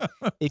 So like,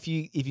 if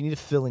you need a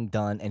filling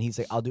done, and he's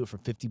like, I'll do it for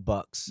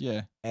 $50.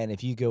 Yeah. And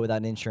if you go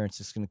without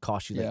insurance, it's going to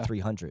cost you Yeah. like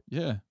 $300.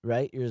 Yeah.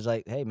 Right? You're just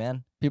like, hey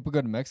man. People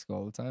go to Mexico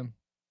all the time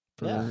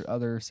for Yeah.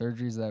 other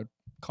surgeries that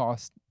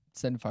cost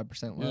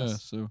 75% less. Yeah.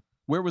 So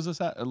where was this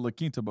at La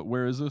Quinta? But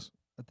where is this?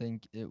 I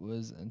think it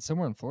was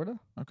somewhere in Florida.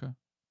 Okay.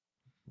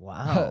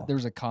 Wow.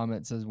 There's a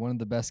comment that says one of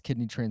the best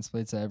kidney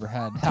transplants I ever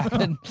had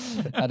happened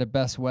at a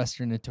Best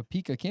Western in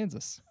Topeka,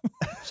 Kansas.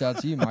 Shout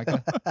out to you,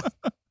 Micah.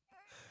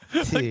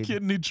 A Dude.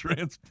 kidney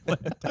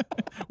transplant.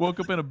 Woke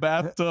up in a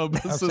bathtub.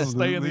 So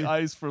stay in the Absolutely.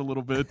 ice for a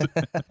little bit.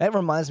 That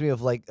reminds me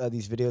of like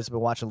these videos I've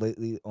been watching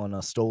lately on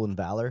Stolen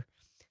Valor.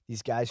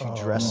 These guys who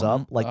dress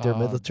up like they're Oh,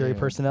 military dude. I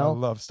personnel.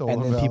 love Stolen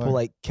And then Valor. people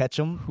like catch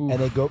them and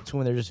they go up to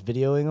them and they're just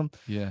videoing them.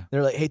 Yeah.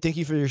 They're like, hey, thank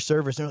you for your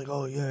service. And they're like,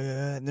 oh,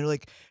 yeah. And they're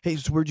like, hey,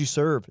 so where'd you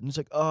serve? And it's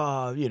like,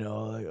 oh,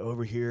 like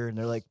over here. And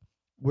they're like,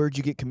 where'd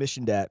you get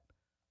commissioned at?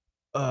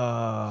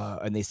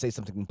 And they say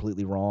something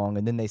completely wrong.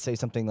 And then they say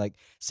something like,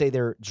 say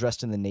they're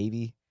dressed in the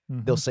Navy.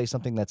 They'll say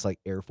something that's like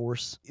Air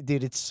Force.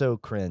 Dude, it's so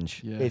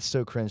cringe. Yeah. It's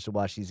so cringe to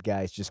watch these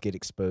guys just get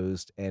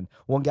exposed. And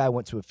one guy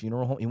went to a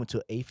funeral home. He went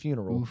to a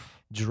funeral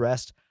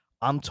dressed.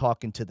 I'm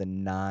talking to the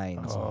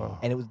nines. Oh.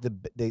 And it was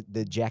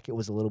the jacket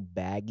was a little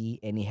baggy,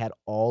 and he had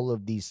all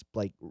these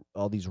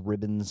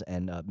ribbons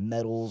and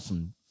medals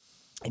and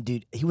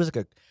dude, he was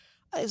like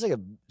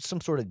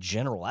some sort of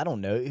general. I don't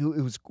know. It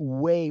was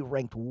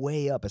ranked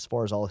way up as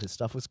far as all his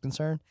stuff was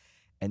concerned.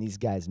 And these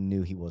guys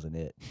knew he wasn't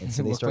it, and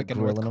so He they looked started like a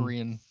North grilling him.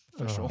 Korean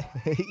official.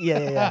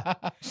 Yeah.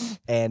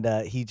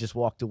 And he just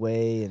walked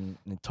away and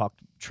talked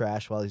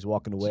trash while he's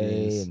walking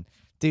away. Jeez. And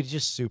dude, it's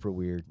just super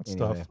weird.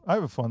 Stuff. I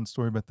have a fun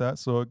story about that.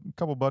 So a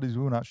couple buddies,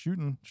 we went out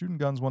shooting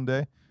guns one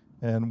day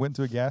and went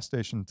to a gas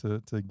station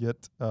to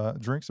get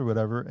drinks or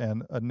whatever.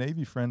 And a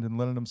Navy friend had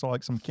lended him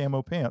some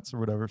camo pants or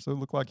whatever. So it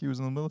looked like he was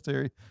in the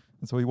military.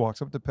 And so he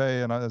walks up to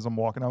pay. And as I'm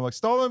walking, I'm like,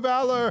 Stolen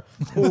Valor.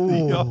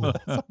 Ooh.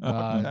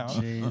 And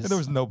Jeez. there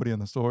was nobody in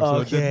the store. So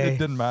Okay. it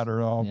didn't matter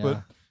at all. Yeah.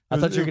 But I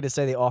thought you were going to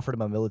say they offered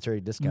him a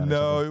military discount. or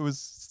no, something. it was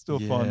still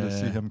fun to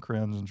see Yeah. him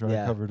cringe and try to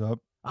Yeah. cover it up.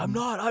 I'm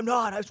not,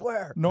 I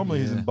swear.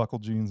 Normally he's Yeah. in buckle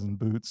jeans and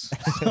boots.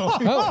 Oh,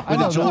 I With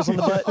know. the jewels on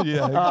the butt?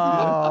 Yeah.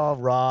 Oh,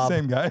 Rob.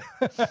 Same guy.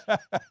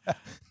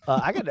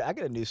 I got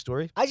a news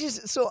story.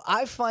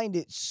 I find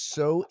it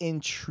so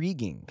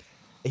intriguing.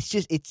 It's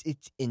just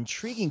it's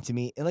intriguing to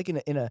me, and like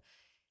in a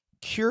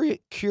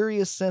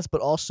curious sense,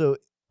 but also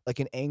like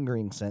an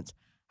angering sense.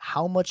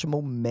 How much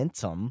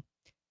momentum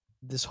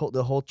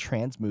the whole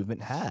trans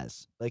movement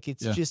has. Like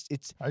it's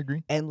I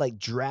agree. and like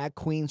drag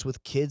queens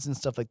with kids and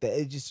stuff like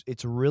that.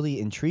 It's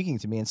really intriguing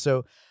to me. And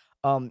so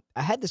I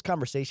had this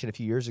conversation a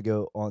few years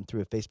ago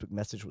through a Facebook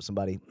message with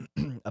somebody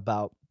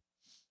about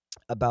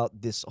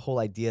this whole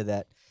idea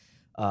that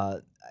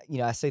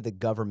I say the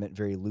government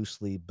very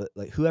loosely, but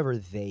like whoever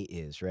they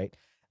is, right?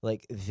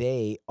 Like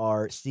they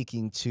are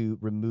seeking to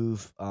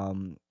remove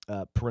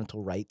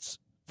parental rights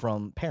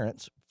from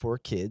parents for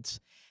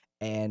kids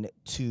and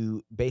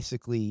to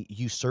basically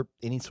usurp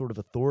any sort of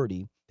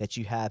authority that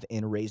you have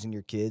in raising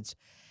your kids.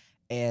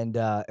 And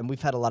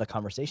we've had a lot of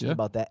conversation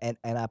about that. And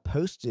I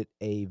posted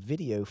a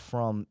video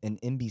from an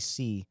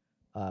NBC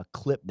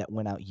clip that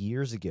went out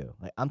years ago.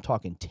 Like I'm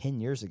talking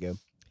 10 years ago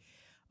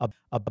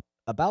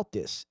about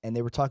this. And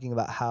they were talking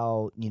about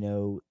how,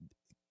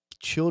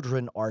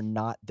 children are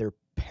not their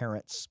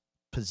parents'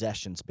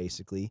 possessions,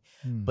 basically,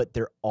 but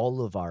they're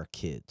all of our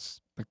kids.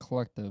 The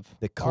collective.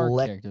 The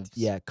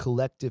collectives.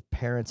 collective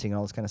parenting and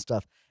all this kind of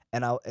stuff.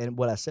 And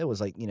what I said was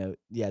like,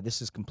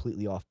 this is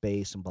completely off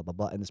base and blah blah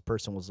blah. And this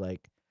person was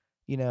like,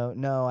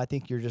 no, I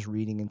think you're just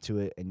reading into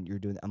it and you're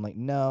doing. I'm like,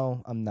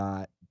 no, I'm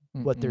not.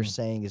 What they're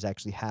saying is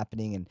actually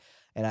happening.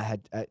 And I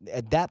had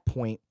at that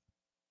point,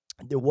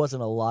 there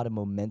wasn't a lot of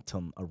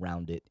momentum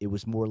around it. It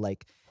was more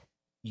like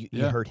you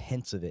heard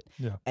hints of it.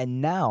 Yeah.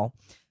 And now,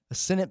 a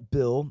Senate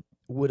bill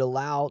would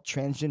allow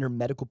transgender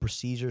medical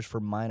procedures for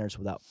minors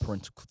without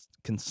parental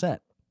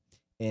consent.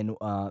 In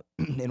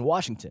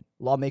Washington,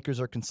 lawmakers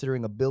are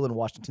considering a bill in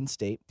Washington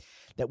state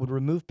that would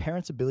remove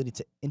parents' ability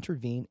to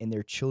intervene in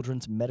their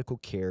children's medical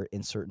care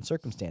in certain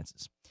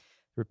circumstances.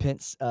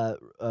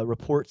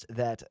 Reports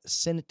that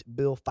Senate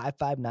Bill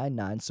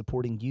 5599,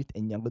 supporting youth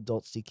and young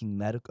adults seeking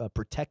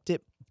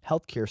protected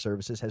health care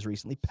services, has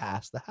recently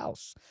passed the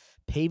House,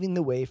 paving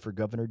the way for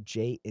Governor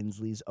Jay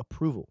Inslee's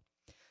approval.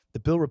 The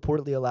bill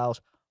reportedly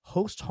allows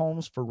host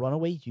homes for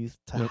runaway youth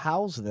to Yep.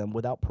 house them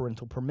without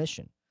parental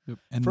permission. Yep.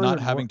 And Furthermore-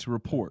 not having to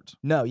report.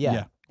 No, yeah.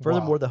 Yeah.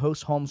 Furthermore, Wow. the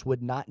host homes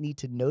would not need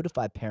to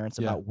notify parents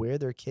Yeah. about where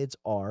their kids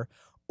are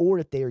or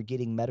if they are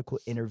getting medical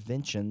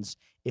interventions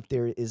if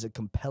there is a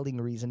compelling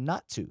reason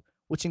not to,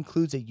 which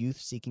includes a youth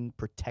seeking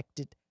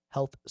protected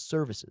health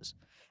services.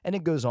 And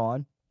it goes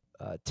on.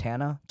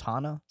 Tana,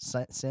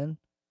 Sin,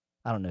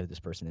 I don't know who this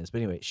person is,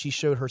 but anyway, she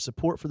showed her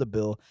support for the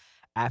bill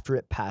after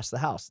it passed the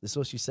House. This is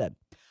what she said.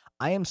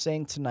 I am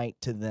saying tonight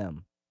to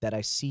them that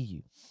I see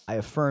you, I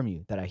affirm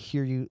you, that I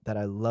hear you, that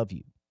I love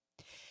you.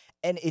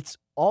 And it's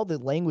all the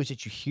language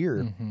that you hear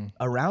Mm-hmm.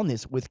 around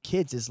this with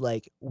kids is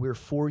like, we're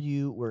for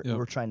you, we're Yep.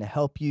 we're trying to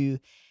help you.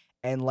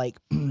 And like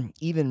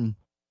even,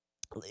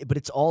 but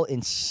it's all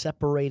in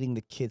separating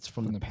the kids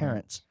from the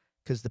parents,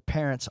 because the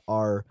parents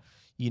are,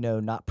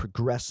 not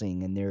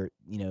progressing, and they're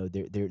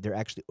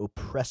actually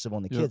oppressive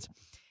on the Yep. kids.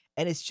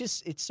 And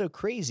it's so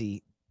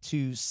crazy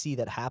to see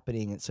that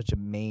happening in such a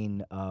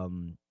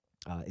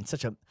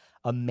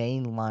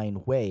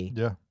mainline way.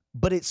 Yeah.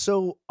 But it's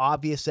so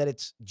obvious that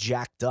it's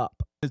jacked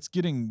up. It's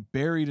getting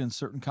buried in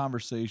certain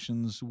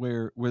conversations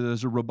where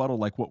there's a rebuttal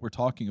like what we're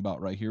talking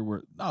about right here,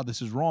 where, no,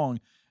 this is wrong.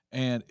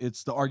 And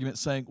it's the argument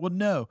saying, well,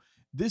 no,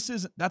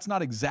 that's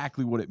not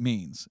exactly what it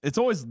means. It's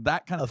always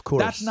that kind Of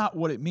course. That's not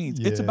what it means.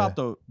 It's Yeah. about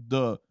the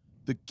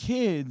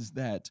kids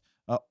that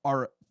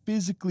are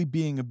physically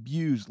being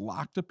abused,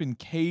 locked up in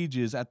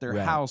cages at their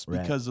Right, house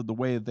right. because of the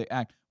way that they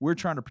act. We're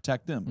trying to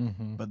protect them.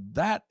 Mm-hmm. But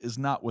that is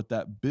not what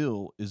that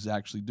bill is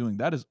actually doing.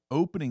 That is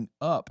opening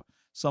up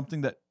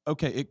something that,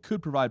 okay, it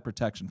could provide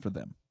protection for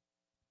them.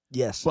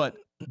 Yes. But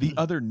the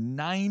other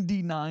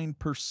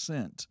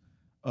 99%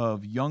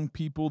 of young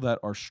people that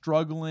are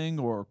struggling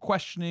or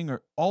questioning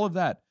or all of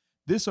that,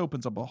 this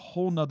opens up a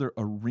whole nother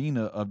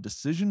arena of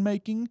decision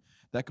making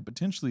that could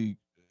potentially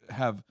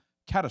have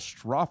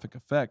catastrophic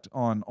effect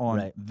on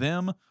Right.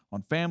 them,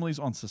 on families,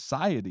 on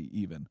society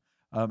even.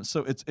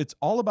 So it's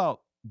all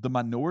about the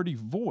minority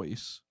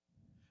voice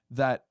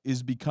that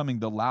is becoming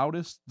the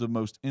loudest, the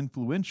most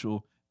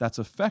influential, that's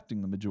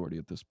affecting the majority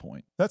at this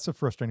point. That's the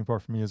frustrating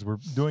part for me is we're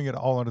doing it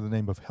all under the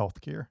name of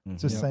healthcare.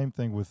 It's the Mhm. Yep. same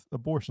thing with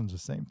abortions, the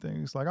same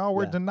thing. It's like, oh,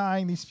 we're Yeah.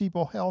 denying these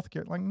people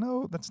healthcare. Like,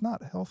 no, that's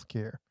not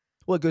healthcare.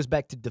 Well, it goes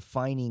back to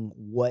defining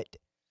what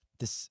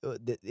this.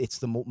 It's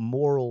the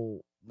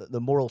moral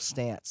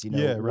stance.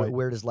 Yeah, right.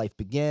 Where does life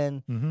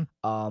begin?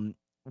 Mm-hmm.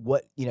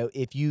 What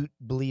if you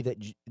believe that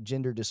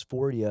gender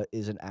dysphoria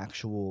is an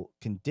actual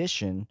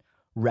condition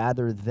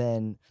rather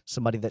than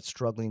somebody that's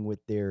struggling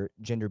with their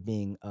gender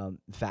being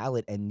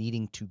valid and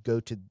needing to go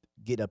to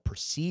get a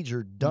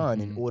procedure done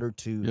in Mhm. order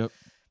to Yep.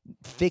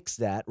 fix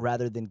that,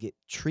 rather than get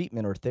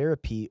treatment or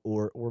therapy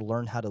or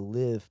learn how to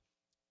live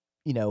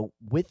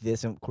with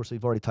this. And of course,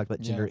 we've already talked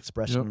about gender Yeah.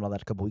 expression Yep. and all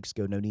that a couple weeks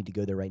ago. No need to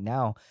go there right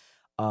now.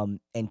 And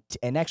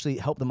actually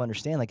help them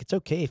understand, like, it's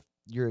okay if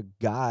you're a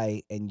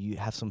guy and you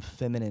have some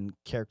feminine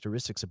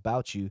characteristics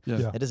about you. Yeah.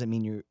 Yeah. That doesn't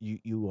mean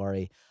you are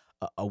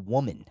a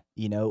woman,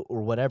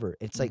 or whatever.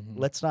 It's like,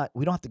 Mhm.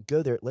 we don't have to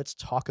go there. Let's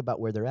talk about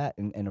where they're at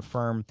and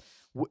affirm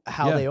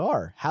how Yeah.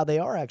 they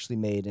are actually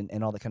made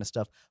and all that kind of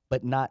stuff,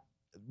 but not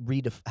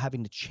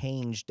having to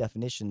change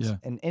definitions. Yeah.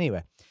 And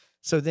anyway,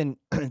 so then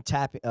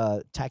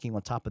tacking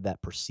on top of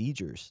that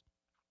procedures,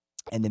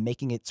 and then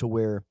making it to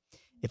where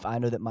if I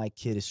know that my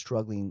kid is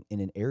struggling in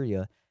an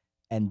area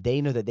and they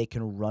know that they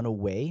can run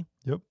away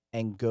Yep.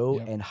 and go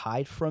Yep. and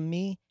hide from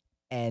me,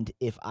 and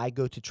if I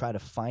go to try to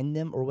find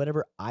them or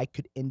whatever, I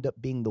could end up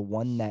being the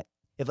one that,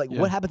 Yeah.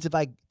 what happens if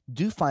I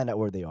do find out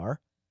where they are?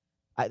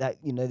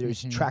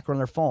 There's Mhm. tracker on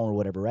their phone or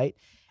whatever, right?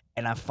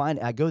 And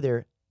I go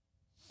there.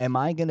 Am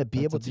I going to be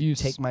That's able abuse.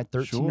 to take my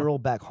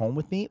 13-year-old back home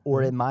with me,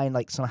 or Mhm. am I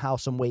like somehow,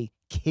 some way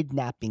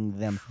kidnapping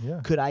them?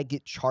 Yeah. Could I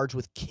get charged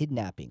with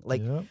kidnapping?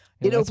 Like, Yep. it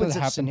that's opens what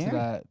up happened to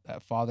scenario.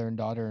 that father and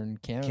daughter in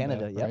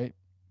Canada, yep. right?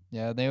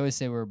 Yeah, they always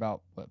say we're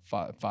about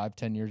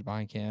 5-10 years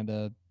behind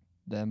Canada,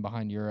 then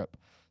behind Europe.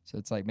 So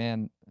it's like,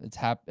 man, it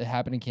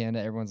happened in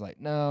Canada. Everyone's like,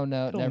 no,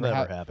 It'll never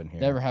happen here.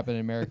 never happened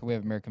in America. We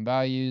have American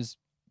values.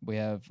 We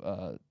have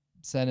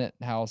Senate,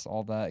 House,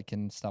 all that. It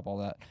can stop all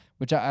that,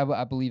 which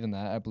I believe in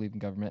that. I believe in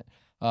government.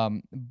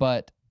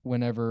 But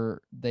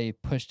whenever they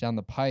push down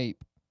the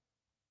pipe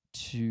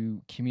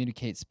to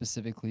communicate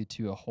specifically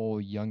to a whole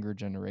younger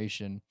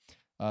generation,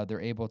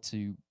 they're able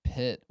to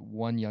pit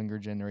one younger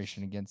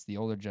generation against the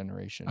older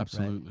generation.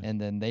 Absolutely.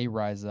 And then they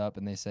rise up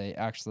and they say,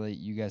 actually,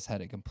 you guys had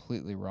it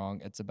completely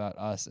wrong. It's about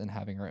us and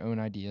having our own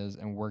ideas,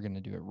 and we're going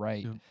to do it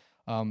right.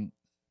 Yep.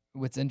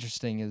 What's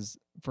interesting is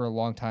for a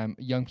long time,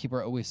 young people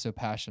are always so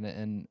passionate,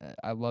 and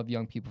I love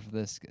young people for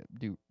this.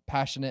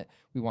 Passionate.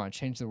 We want to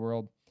change the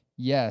world.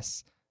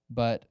 Yes,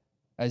 but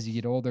as you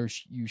get older,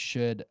 you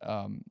should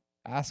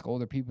ask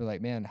older people,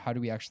 like, man, how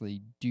do we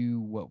actually do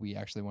what we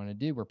actually want to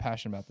do? We're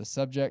passionate about the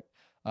subject.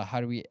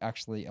 How do we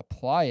actually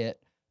apply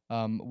it?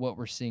 What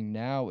we're seeing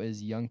now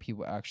is young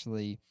people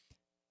actually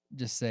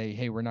just say,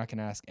 hey, we're not going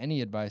to ask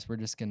any advice. We're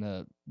just going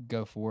to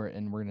go for it,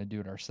 and we're going to do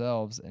it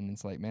ourselves. And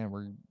it's like, man,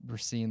 we're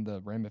seeing the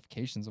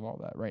ramifications of all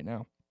that right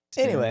now.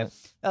 Anyway,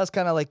 experiment. that was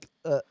kind of like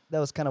that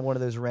was kind of one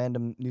of those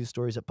random news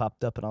stories that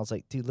popped up, and I was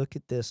like, dude, look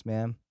at this,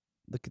 man.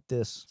 Look at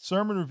this.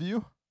 Sermon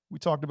review. We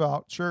talked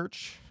about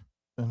church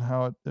and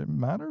how it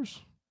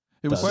matters.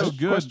 It was Does so it?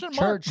 good. Question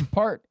mark. Church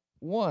part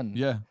 1.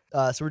 Yeah.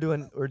 So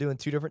we're doing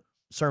 2 different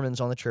sermons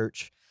on the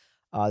church.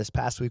 This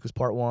past week was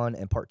part 1,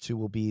 and part 2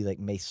 will be like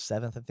May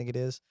 7th, I think it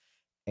is.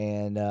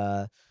 And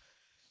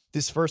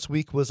this first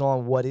week was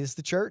on what is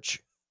the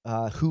church,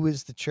 who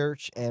is the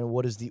church, and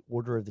what is the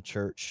order of the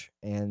church.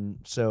 And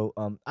so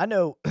I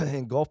know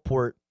in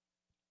Gulfport,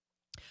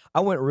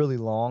 I went really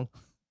long.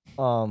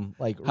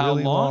 Like How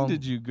really long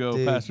did you go,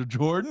 dude. Pastor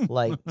Jordan?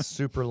 Like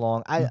super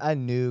long. I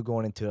knew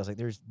going into it, I was like,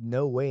 there's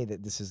no way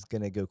that this is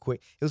gonna go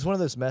quick. It was one of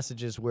those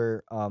messages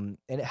where and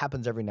it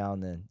happens every now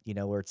and then, you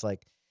know, where it's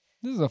like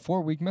This is a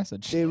 4-week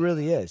message. it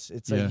really is.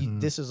 It's like Yeah.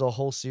 this is a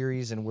whole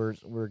series, and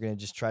we're gonna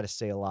just try to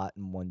say a lot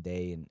in one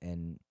day,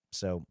 and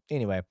so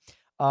anyway,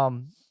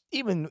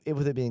 even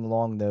with it being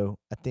long though,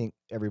 I think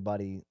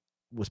everybody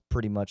was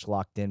pretty much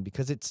locked in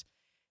because it's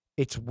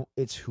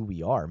who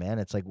we are, man.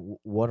 It's like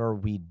what are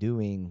we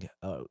doing?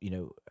 You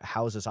know,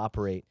 how does this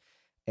operate?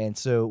 And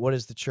so, what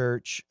is the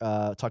church?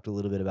 Talked a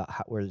little bit about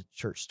where the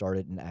church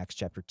started in Acts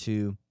chapter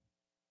 2,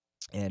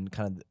 and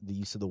kind of the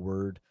use of the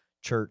word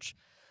church.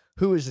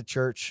 Who is the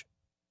church?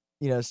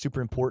 You know, super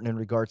important in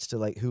regards to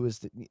like who is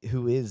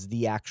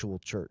the actual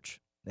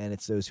church, and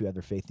it's those who have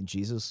their faith in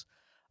Jesus.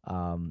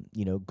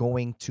 You know,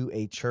 going to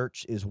a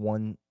church is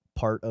one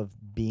part of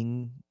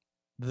being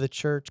the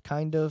church,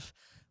 kind of,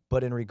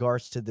 but in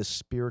regards to the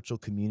spiritual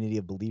community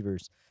of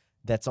believers,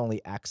 that's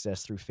only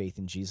accessed through faith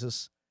in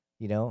Jesus.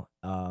 You know,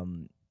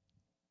 and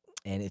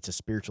it's a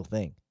spiritual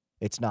thing.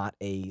 It's not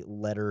a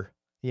letter.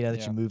 You know,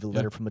 that you move a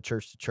letter from a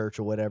church to church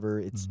or whatever.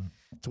 It's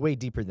way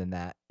deeper than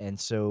that. And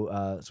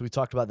so so we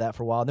talked about that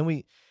for a while. And then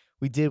we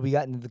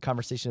got into the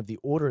conversation of the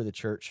order of the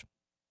church,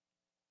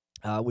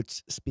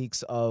 which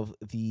speaks of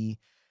the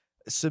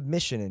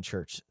submission in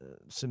church,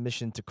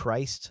 submission to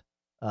Christ,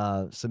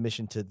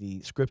 submission to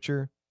the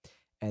scripture,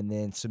 and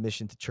then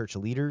submission to church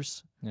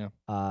leaders.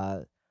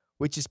 Yeah.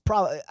 Which is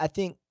probably, I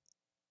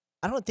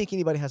don't think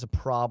anybody has a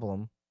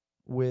problem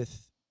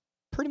with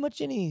pretty much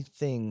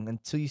anything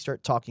until you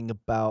start talking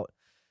about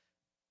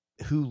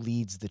who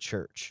leads the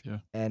church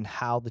and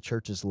how the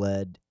church is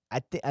led.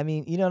 I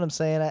mean, you know what I'm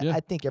saying? I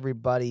think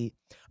everybody,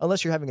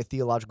 unless you're having a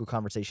theological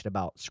conversation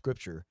about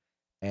scripture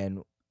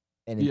and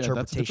interpretation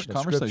that's a different of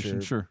conversation,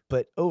 scripture, sure.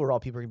 but overall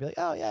people are gonna be like,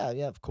 oh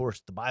yeah, of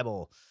course, the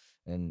Bible.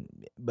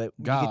 But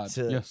when God, you get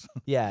to, yes.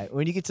 yeah,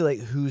 when you get to like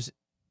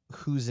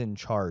who's in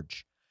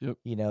charge,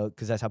 you know,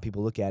 because that's how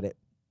people look at it.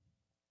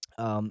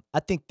 I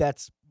think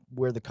that's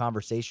where the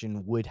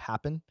conversation would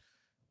happen.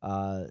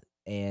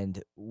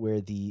 And where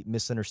the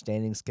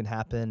misunderstandings can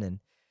happen and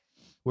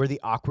where the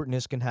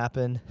awkwardness can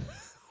happen,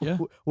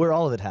 where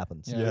all of it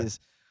happens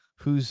is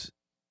who's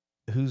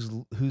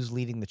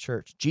leading the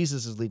church.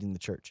 Jesus is leading the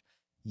church.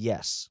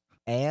 Yes.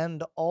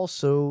 And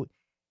also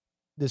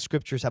the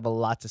scriptures have a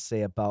lot to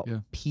say about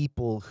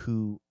people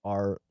who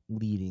are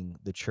leading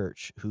the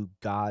church, who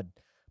God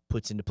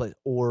puts into place,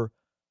 or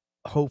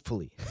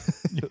hopefully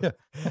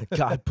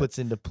God puts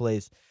into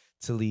place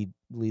to lead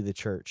the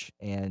church.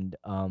 And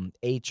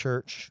a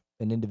church,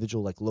 an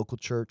individual, like local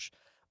church,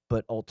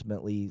 but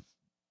ultimately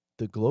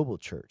the global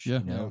church. Yeah.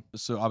 You know?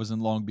 So I was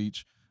in Long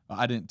Beach.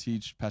 I didn't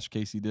teach, Pastor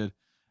Casey did.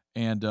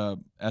 And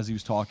as he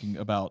was talking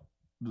about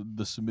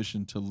the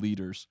submission to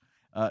leaders,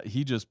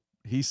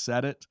 he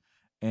said it,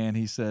 and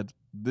he said,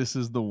 this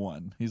is the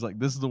one. He's like,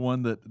 this is the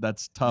one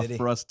that's tough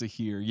for us to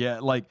hear. Yeah,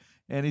 like,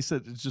 and he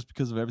said it's just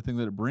because of everything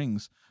that it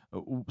brings.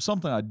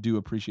 Something I do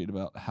appreciate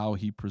about how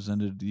he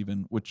presented it,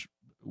 even, which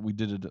we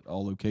did it at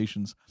all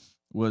locations,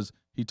 was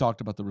he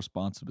talked about the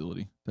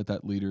responsibility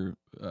that leader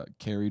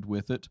carried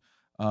with it,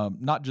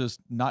 not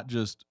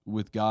just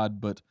with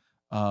God, but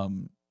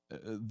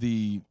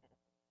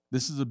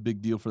this is a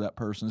big deal for that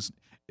person.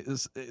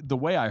 It's the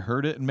way I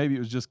heard it, and maybe it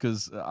was just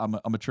because I'm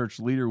a church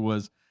leader,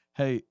 was,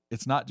 hey,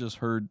 it's not just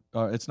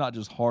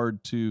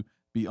hard to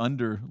be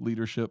under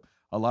leadership.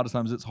 A lot of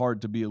times it's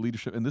hard to be a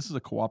leadership, and this is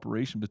a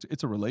cooperation, but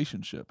it's a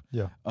relationship.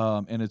 Yeah.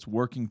 And it's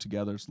working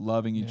together. It's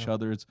loving each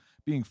other. It's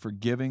being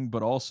forgiving,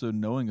 but also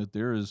knowing that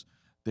there is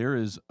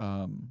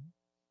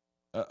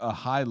a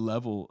high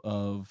level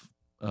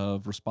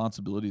of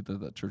responsibility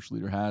that church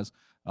leader has.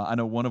 I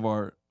know one of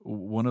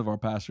our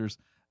pastors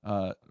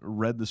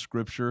read the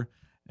scripture,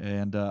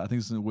 and I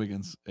think it's in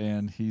Wiggins,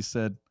 and he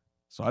said,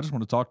 so I just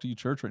want to talk to you,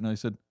 church, right now. He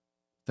said,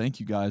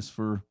 thank you guys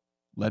for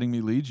letting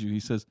me lead you.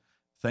 He says,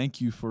 thank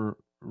you for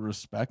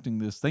respecting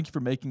this. Thank you for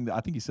making I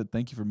think he said,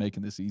 thank you for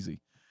making this easy.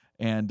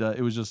 And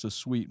it was just a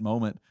sweet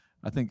moment.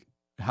 I think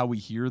how we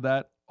hear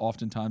that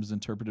oftentimes is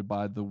interpreted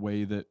by the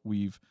way that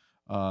we've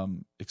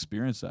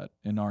experienced that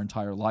in our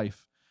entire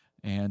life.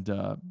 And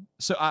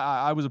so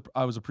I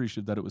was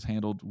appreciative that it was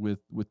handled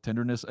with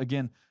tenderness.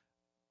 Again,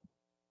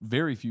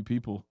 very few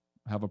people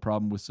have a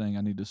problem with saying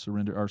I need to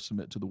surrender or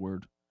submit to the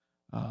word.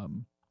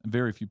 And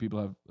very few people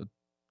have a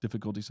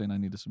difficulty saying I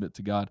need to submit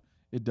to God.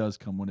 It does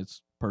come when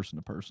it's person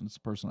to person. It's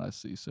the person I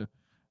see. So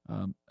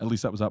At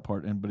least that was that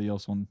part. Anybody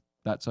else on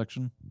that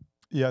section?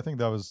 Yeah, I think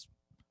that was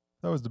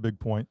the big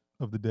point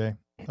of the day.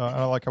 And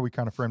I like how we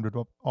kind of framed it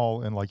up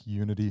all in like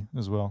unity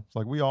as well. It's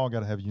like we all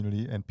got to have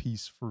unity and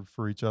peace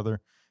for each other,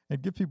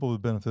 and give people the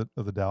benefit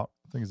of the doubt.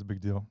 I think it's a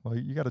big deal. Like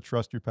you got to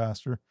trust your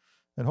pastor,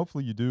 and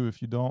hopefully you do.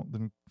 If you don't,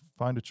 then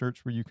find a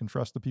church where you can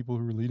trust the people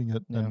who are leading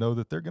it and know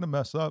that they're going to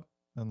mess up,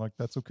 and like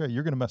that's okay.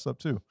 You're going to mess up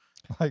too.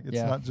 Like it's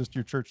not just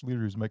your church leader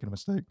who's making a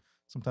mistake.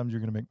 Sometimes you're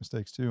going to make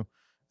mistakes too,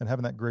 and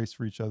having that grace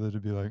for each other to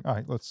be like, all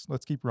right, let's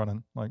keep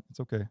running. Like it's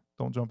okay.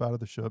 Don't jump out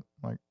of the ship.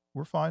 Like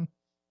we're fine.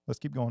 Let's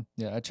keep going.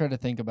 Yeah, I try to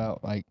think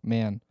about like,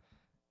 man,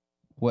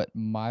 what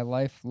my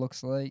life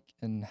looks like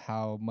and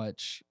how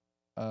much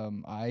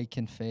I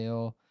can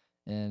fail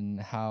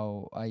and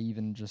how I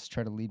even just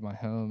try to lead my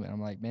home. And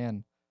I'm like,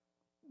 man,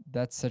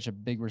 that's such a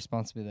big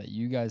responsibility that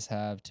you guys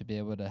have to be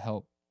able to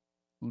help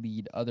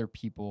lead other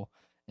people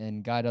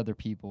and guide other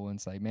people. And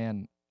it's like,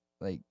 man,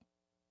 like,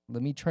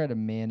 let me try to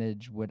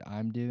manage what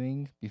I'm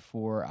doing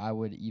before I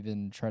would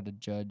even try to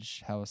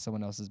judge how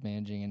someone else is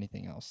managing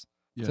anything else.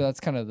 Yeah. So that's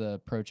kind of the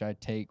approach I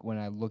take when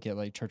I look at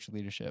like church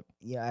leadership.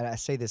 Yeah, and I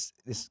say this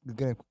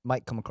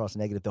might come across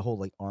negative, the whole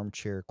like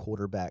armchair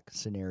quarterback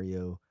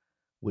scenario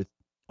with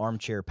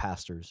armchair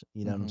pastors,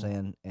 you know what I'm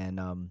saying?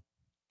 And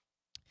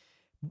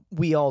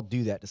we all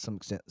do that to some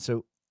extent.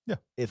 So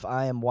if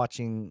I am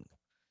watching,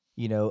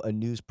 a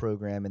news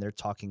program and they're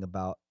talking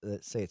about,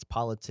 let's say it's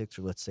politics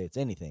or let's say it's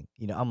anything,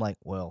 I'm like,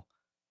 well,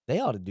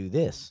 they ought to do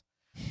this.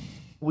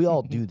 We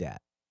all do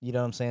that, you know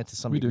what I'm saying, to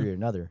some degree or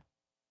another.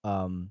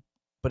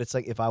 But it's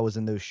like if I was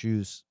in those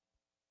shoes,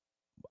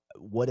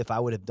 what if I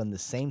would have done the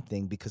same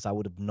thing because I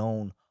would have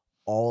known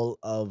all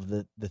of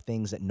the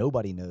things that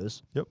nobody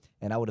knows,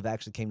 and I would have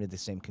actually came to the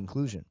same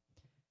conclusion.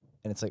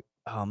 And it's like,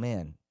 oh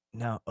man,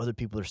 now other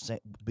people are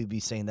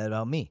be saying that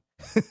about me.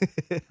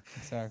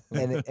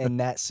 Exactly. And in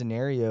that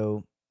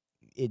scenario,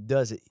 it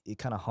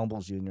kind of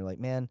humbles you, and you're like,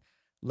 man,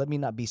 let me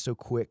not be so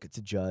quick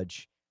to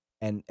judge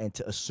and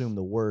to assume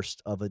the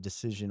worst of a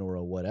decision or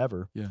a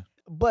whatever. Yeah.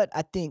 But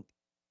I think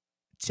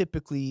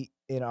typically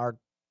in our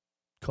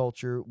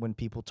culture, when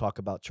people talk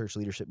about church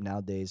leadership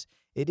nowadays,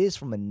 it is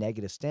from a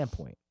negative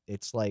standpoint.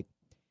 It's like,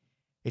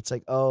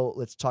 oh,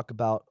 let's talk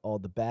about all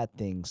the bad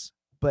things.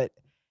 But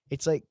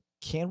it's like,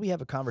 can we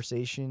have a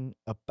conversation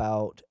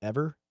about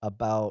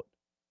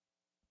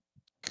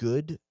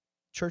good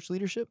church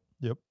leadership?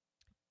 Yep.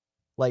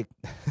 Like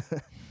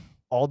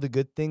all the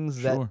good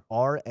things that Sure.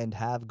 are and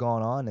have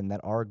gone on and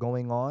that are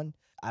going on.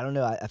 I don't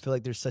know. I feel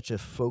like there's such a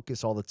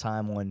focus all the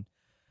time on,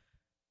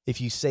 if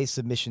you say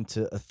submission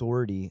to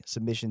authority,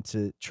 submission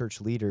to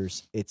church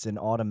leaders, it's an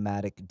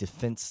automatic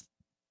defense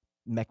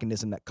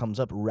mechanism that comes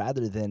up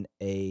rather than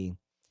a,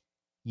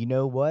 you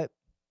know what?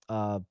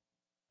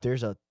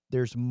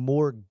 There's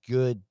more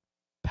good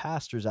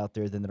pastors out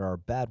there than there are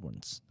bad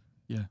ones.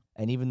 Yeah.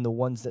 And even the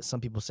ones that some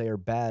people say are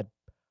bad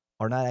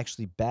are not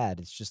actually bad.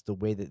 It's just the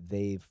way that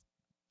they've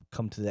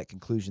come to that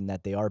conclusion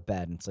that they are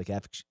bad. And it's like,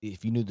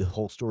 if you knew the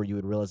whole story, you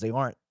would realize they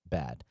aren't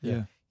bad.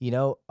 Yeah.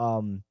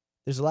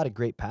 There's a lot of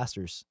great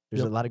pastors.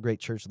 There's a lot of great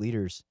church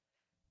leaders,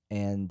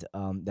 and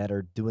that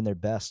are doing their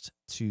best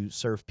to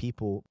serve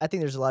people. I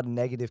think there's a lot of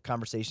negative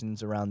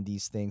conversations around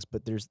these things,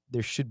 but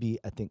there should be,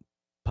 I think,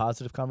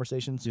 positive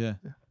conversations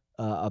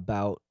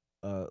about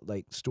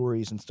like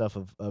stories and stuff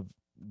of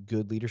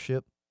good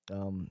leadership.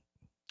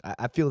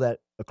 I feel that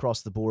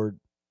across the board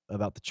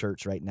about the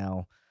church right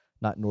now,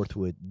 not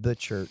Northwood, the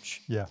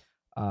church. Yeah.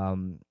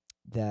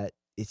 That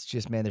it's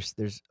just, man,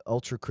 there's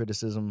ultra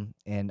criticism,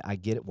 and I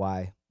get it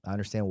why. I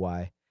understand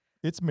why.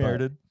 It's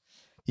merited.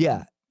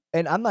 Yeah.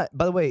 And I'm not,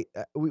 by the way,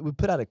 we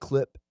put out a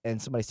clip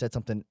and somebody said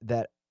something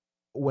that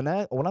when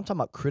I'm talking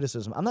about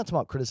criticism, I'm not talking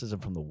about criticism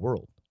from the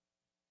world.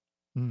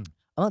 I'm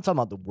not talking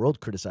about the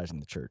world criticizing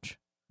the church.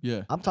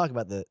 Yeah. I'm talking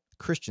about the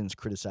Christians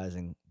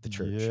criticizing the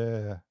church.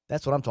 Yeah.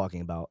 That's what I'm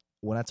talking about.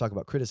 When I talk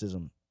about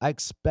criticism, I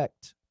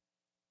expect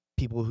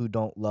people who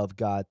don't love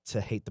God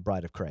to hate the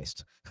bride of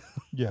Christ.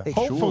 Yeah. Like,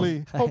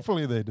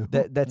 Hopefully they do.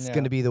 That's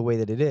going to be the way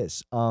that it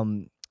is.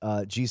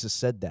 Jesus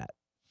said that.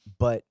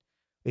 But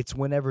it's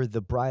whenever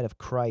the bride of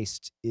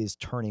Christ is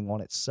turning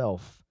on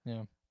itself,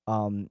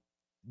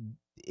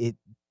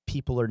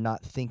 people are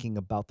not thinking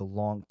about the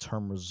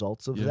long-term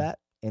results of that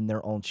and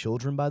their own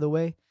children, by the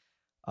way.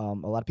 A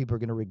lot of people are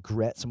going to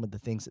regret some of the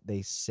things that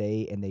they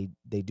say and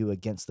they do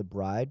against the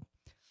bride.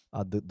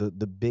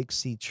 The Big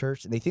C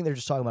church, and they think they're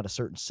just talking about a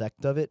certain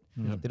sect of it.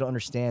 They don't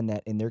understand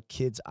that in their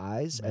kids'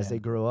 eyes as they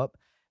grow up,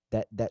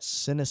 that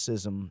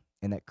cynicism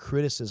and that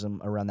criticism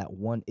around that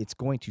one, it's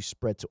going to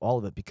spread to all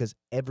of it, because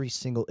every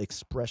single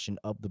expression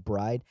of the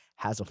bride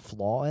has a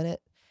flaw in it,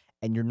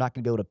 and you're not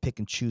going to be able to pick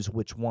and choose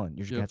which one.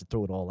 You're just going to have to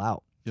throw it all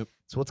out.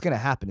 So what's going to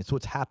happen? It's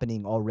what's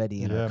happening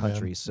already in our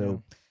country. Man.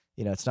 So,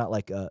 it's not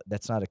like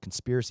that's not a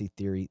conspiracy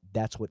theory.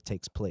 That's what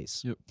takes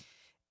place.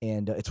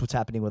 And it's what's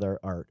happening with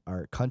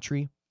our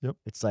country.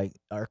 It's like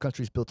our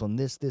country's built on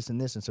this, this,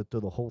 and this, and so throw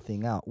the whole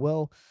thing out.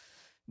 Well,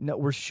 no,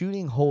 we're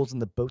shooting holes in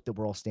the boat that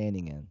we're all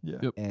standing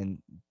in, and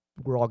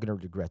we're all going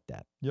to regret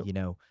that.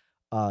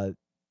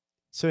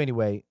 So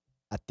anyway,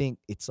 I think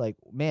it's like,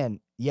 man,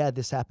 yeah,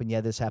 this happened.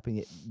 Yeah, this happened.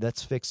 Yeah,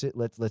 let's fix it.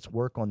 Let's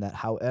work on that.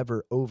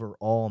 However,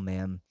 overall,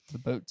 man, The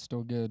boat's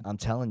still good. I'm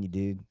telling you,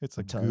 dude. It's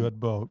a I'm telling you. good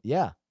boat.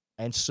 Yeah.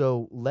 And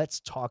so let's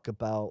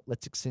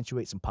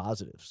accentuate some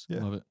positives.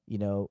 Yeah. Love it. You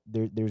know,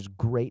 there's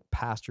great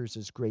pastors,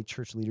 there's great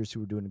church leaders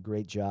who are doing a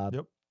great job.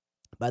 Yep.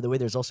 By the way,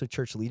 there's also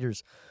church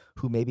leaders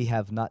who maybe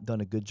have not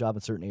done a good job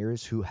in certain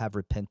areas who have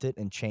repented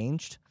and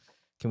changed.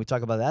 Can we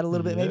talk about that a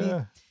little bit, maybe?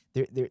 Yeah.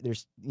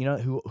 There's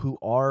who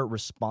are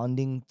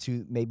responding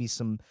to maybe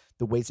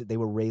the ways that they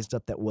were raised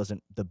up that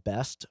wasn't the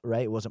best,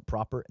 right? It wasn't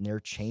proper, and they're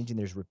changing.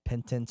 There's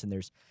repentance, and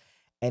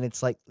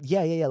it's like,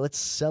 yeah. Let's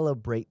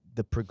celebrate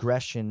the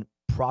progression,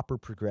 proper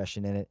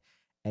progression in it,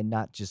 and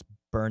not just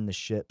burn the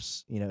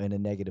ships, in a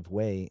negative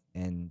way.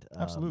 And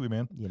Absolutely,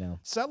 man.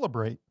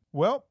 Celebrate.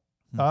 Well,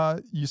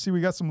 you see, we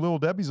got some Little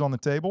Debbies on the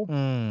table.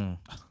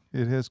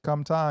 It has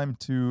come time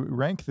to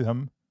rank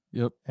them.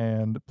 Yep.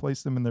 And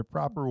place them in their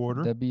proper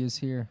order. Debbie is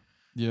here.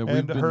 Yeah,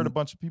 and hurt a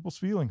bunch of people's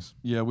feelings.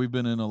 Yeah, we've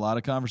been in a lot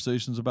of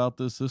conversations about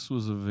this. This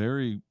was a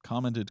very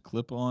commented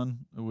clip on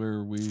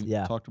where we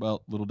talked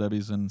about Little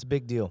Debbie's, and it's a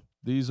big deal.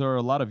 These are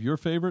a lot of your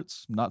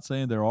favorites. I'm not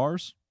saying they're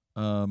ours.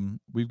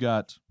 We've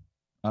got,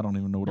 I don't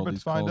even know what all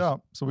these find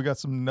out. So we got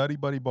some Nutty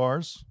Buddy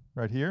bars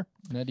right here.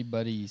 Nutty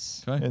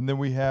Buddies. Okay. And then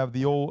we have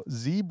the old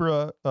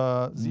zebra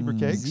cakes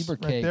Zebra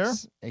right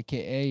cakes, there.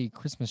 a.k.a.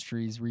 Christmas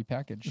trees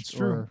repackaged. It's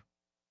true. Or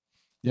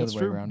the other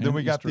way around. Then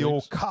we got Easter the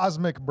old eggs.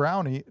 cosmic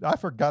brownie. I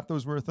forgot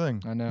those were a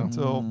thing. I know.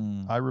 Until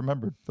I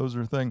remembered those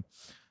are a thing.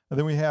 And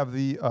then we have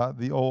the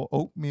old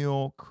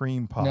oatmeal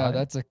cream pie. No,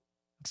 that's a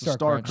Star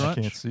Star Crunch.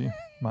 I can't see.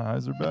 My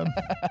eyes are bad.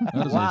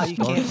 That is a Wow, you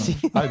Star can't Crunch.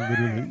 see. I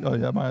literally. Oh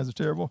yeah, my eyes are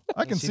terrible.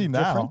 I can see see the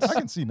now. difference? I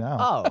can see now.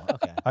 Oh,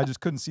 okay. I just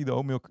couldn't see the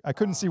oatmeal. I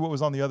couldn't see what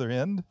was on the other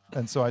end,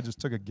 and so I just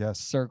took a guess.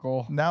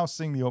 Circle. Now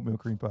seeing the oatmeal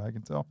cream pie, I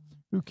can tell.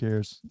 Who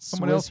cares?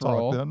 Someone Swiss else talk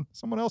roll. then.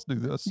 Someone else do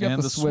this. You got And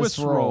the the Swiss Swiss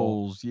roll.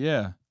 rolls.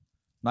 Yeah.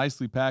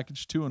 Nicely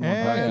packaged, 2 in 1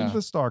 And package.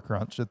 the Star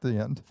Crunch at the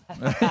end.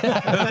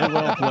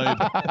 Well played.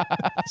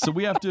 So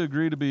we have to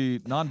agree to be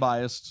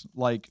non-biased,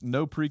 like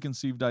no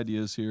preconceived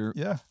ideas here.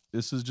 Yeah.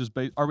 This is just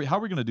based. How are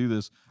we going to do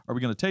this? Are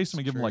we going to taste them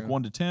and give them like True.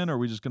 1 to 10, or are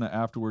we just going to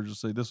afterwards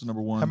just say this is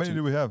number 1? How many 2?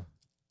 do we have?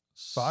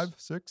 5,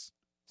 6?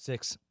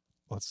 6.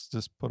 Let's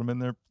just put them in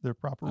their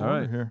proper All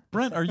order right. here.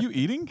 Brent, are you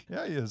eating?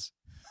 Yeah, he is.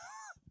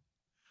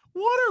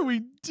 What are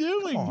we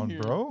doing Come on,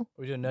 here? bro.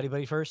 We're doing Nutty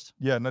Buddy first.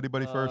 Yeah, Nutty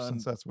Buddy first,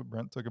 since that's what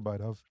Brent took a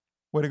bite of.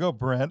 Way to go,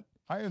 Brent.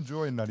 I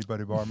enjoy Nutty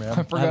Buddy bar, I man.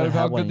 forgot haven't about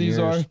how had one good in these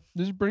are. years.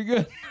 This is pretty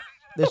good.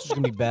 This is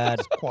gonna be bad.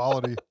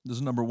 Quality. This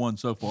is number 1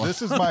 so far.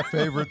 This is my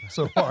favorite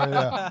so far.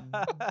 Yeah.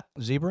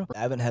 Zebra. I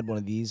haven't had one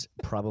of these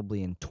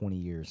probably in 20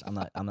 years. I'm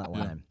not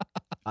lying.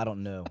 I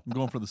don't know. I'm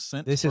going for the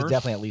scent. This first. is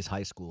definitely at least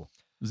high school.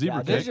 Zebra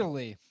Yeah, cake.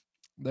 Visually,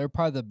 they're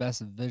probably the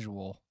best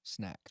visual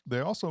snack. They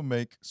also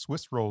make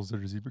Swiss rolls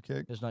that are zebra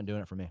cake. It's not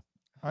doing it for me.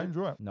 I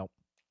enjoy it. Nope.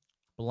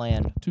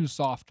 Bland. Too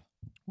soft.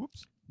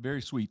 Whoops.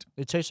 Very sweet.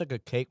 It tastes like a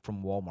cake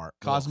from Walmart.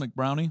 Cosmic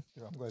brownie.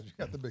 Yeah, I'm glad you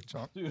got the big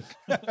chunk. Dude.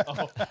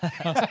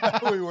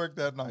 We worked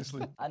that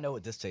nicely. I know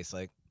what this tastes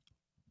like.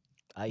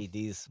 I eat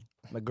these.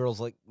 My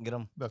girls like get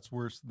them. That's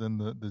worse than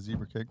the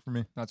zebra cake for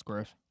me. That's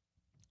gross.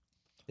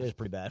 It is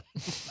pretty bad.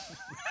 It's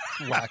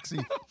waxy.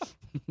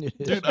 It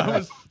is Dude, I bad.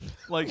 was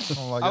like,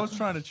 don't like I it. was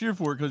trying to cheer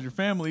for it because your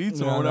family eats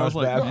them. No, or whatever. I no, was it's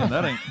like, bad. man,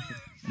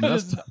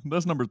 that ain't.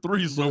 That's number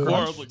 3 so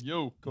far. I was like,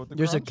 yo, Go with the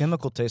There's a crunch.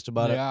 chemical taste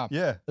about it. Yeah.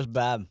 Yeah. It's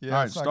bad. Yeah. all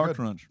right, it's not Star good.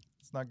 Crunch.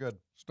 It's not good.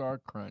 Star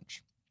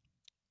Crunch.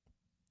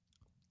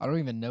 I don't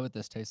even know what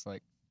this tastes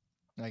like.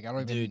 Like I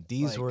don't even. Dude,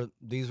 these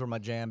like, were my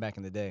jam back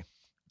in the day.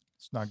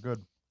 It's not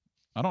good.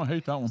 I don't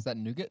hate that one. Is that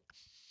nougat?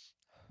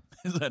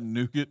 Is that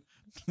nougat?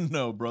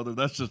 No, brother,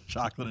 that's just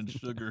chocolate and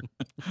sugar.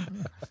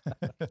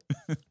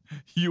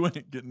 You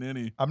ain't getting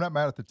any. I'm not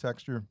mad at the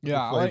texture. But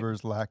Yeah, I the like- flavor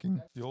is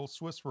lacking. The old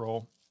Swiss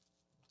roll.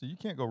 So you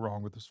can't go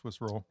wrong with the Swiss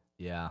roll.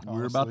 Yeah.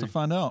 We're about to Honestly.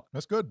 find out.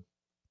 That's good.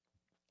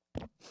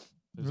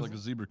 It's like a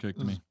zebra cake to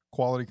This me. is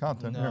quality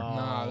content here. No.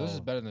 Nah, this is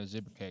Oh. better than a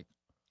zebra cake.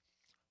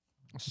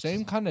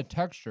 Same kind of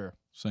texture.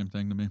 Same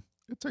thing to me.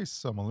 It tastes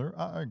similar.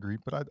 I agree,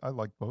 but I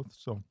like both.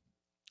 So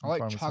I I'm like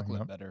fine with saying chocolate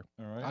that. better.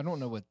 All right. I don't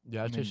know what.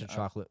 Yeah, I mean, tasted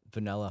chocolate,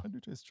 vanilla. I do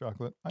taste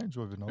chocolate. I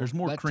enjoy vanilla. There's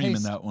more That cream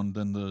tastes- in that one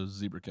than the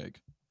zebra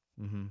cake.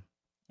 Mm-hmm.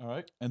 All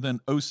right. And then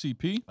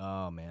OCP.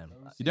 Oh man.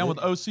 You down with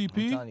I'm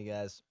OCP? telling you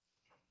guys.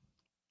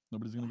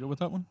 Nobody's going to go with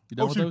that one? You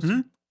down with OCP?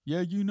 OCP? Yeah,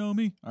 you know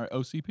me. All right,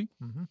 OCP.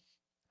 Mm-hmm.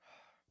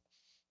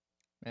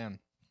 Man,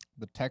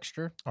 the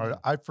texture. All right,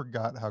 I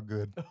forgot how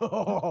good.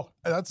 Oh,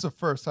 That's the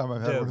first time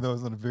I've had one of Dude.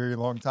 those in a very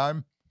long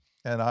time,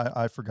 and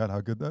I forgot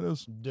how good that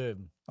is.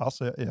 dude. I'll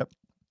say, yep.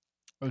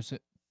 Oh,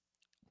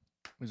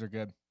 these are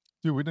good.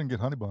 Dude, we didn't get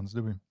honey buns,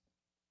 did we?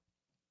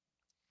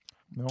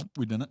 No,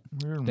 We didn't.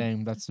 we're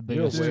Dang, that's the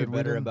You're biggest. way Dude, we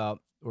better didn't-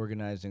 about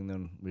organizing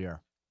than we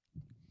are.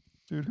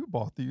 dude. Who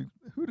bought the?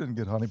 Who didn't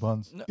get honey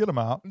buns? No. Get them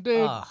out.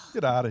 Dude, Ah,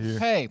 Get out of here.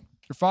 hey,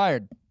 you're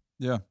fired.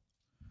 Yeah.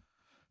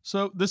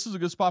 So this is a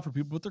good spot for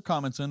people to put their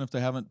comments in if they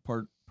haven't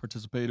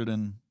participated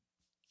in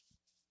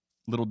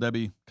Little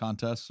Debbie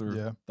contests or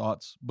Yeah.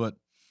 thoughts. But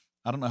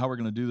I don't know how we're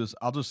going to do this.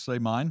 I'll just say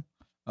mine.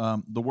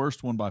 The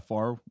worst one by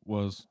far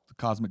was the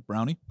Cosmic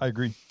Brownie. I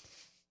agree.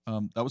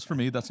 That was for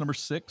me. That's number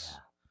 6.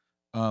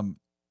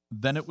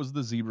 Then it was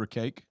the Zebra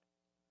Cake.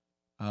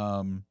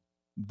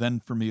 Then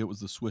for me, it was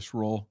the Swiss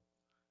Roll.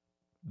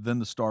 Then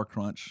the Star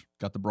Crunch,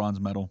 got the bronze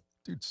medal.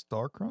 Dude,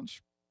 Star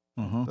Crunch?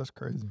 Uh-huh. That's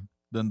crazy.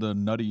 Then the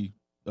Nutty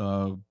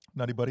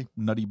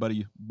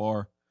Buddy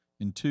bar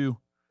in 2.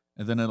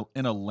 And then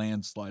in a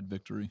landslide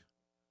victory,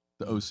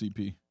 the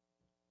OCP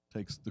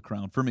takes the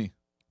crown for me.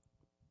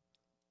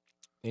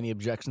 Any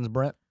objections,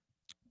 Brent?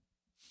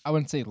 I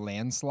wouldn't say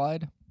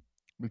landslide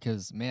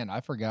because, man,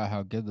 I forgot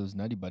how good those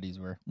Nutty Buddies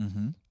were.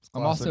 Mm-hmm.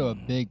 I'm also a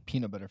big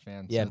peanut butter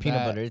fan. Yeah, so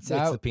peanut butter. It's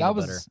the peanut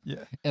butter.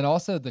 Yeah. And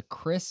also the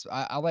crisp.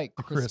 I like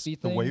The crisp, crispy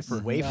the things. wafer.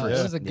 Wafers.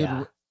 It was a good.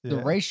 Yeah. The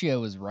Yeah. ratio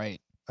was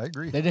right. I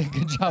agree. They did a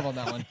good job on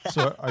that one.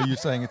 So are you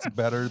saying it's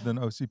better than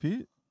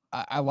OCP?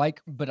 I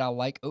like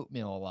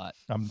oatmeal a lot.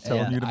 I'm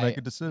telling Yeah. you to make I-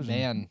 a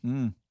decision.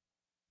 Man,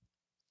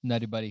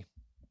 Nutty Buddy.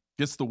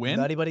 Gets the win?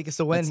 Nutty Buddy gets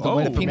the win. That's The the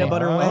win for peanut me.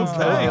 butter Wow. wins.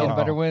 Okay. Peanut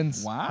butter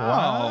wins.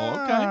 Wow.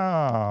 Okay.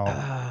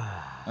 Wow.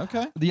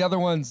 Okay. The other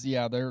ones,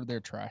 yeah, they're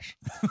trash.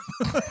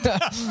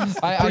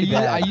 I Pretty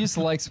bad. used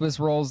to like Swiss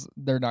rolls.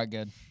 They're not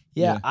good.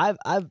 Yeah, Yeah.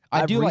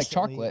 I've do like recently-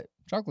 chocolate.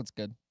 Chocolate's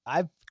good.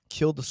 I've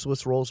killed the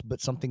Swiss rolls,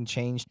 but something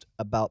changed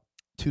about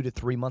 2 to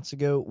 3 months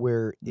ago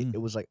where it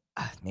was like,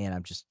 man,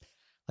 I'm just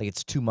like,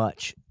 it's too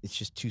much. It's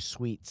just too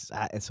sweet.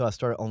 And so I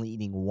started only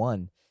eating one,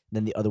 and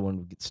then the other one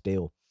would get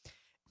stale.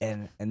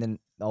 And then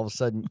all of a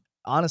sudden,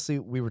 honestly,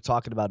 we were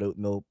talking about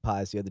oatmeal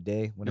pies the other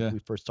day whenever Yeah. we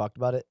first talked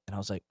about it. And I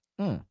was like,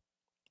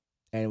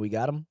 and we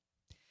got them.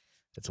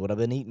 That's what I've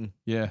been eating.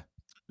 Yeah.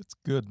 It's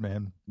good,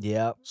 man.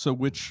 Yeah. So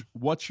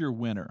what's your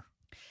winner?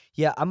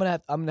 Yeah, I'm gonna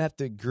have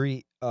to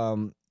agree.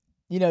 Down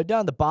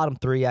the bottom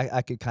 3,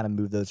 I could kind of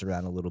move those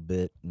around a little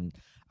bit, and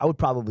I would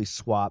probably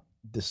swap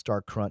the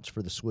Star Crunch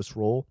for the Swiss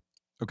Roll.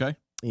 Okay.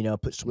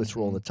 Put Swiss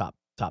Roll in the top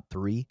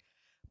 3.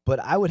 But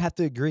I would have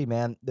to agree,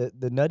 man.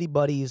 The Nutty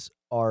Buddies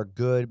are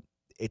good.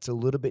 It's a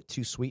little bit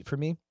too sweet for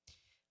me.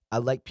 I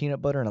like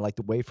peanut butter and I like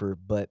the wafer,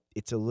 but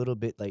it's a little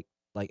bit like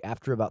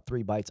after about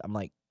 3 bites, I'm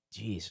like,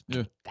 geez.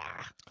 Yeah.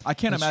 I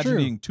can't That's imagine true.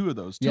 eating 2 of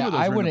those. 2 Yeah, of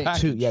those I are in a wouldn't-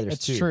 package. 2. Yeah, there's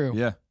It's 2. true.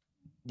 Yeah.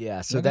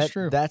 Yeah, so That is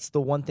true. that's the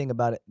one thing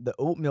about it. The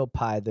oatmeal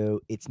pie, though,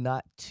 it's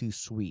not too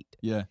sweet.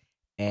 Yeah.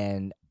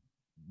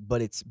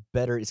 But it's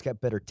better. It's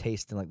got better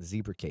taste than like the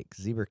zebra cake.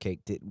 Zebra cake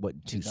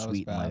wasn't too Dude, that was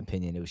sweet in my bad.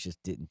 opinion. It was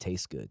just didn't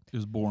taste good. It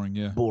was boring.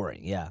 Yeah.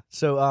 Boring, yeah.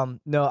 So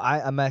no,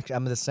 I'm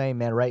the same,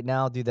 man. Right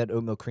now, dude, that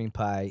oatmeal cream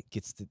pie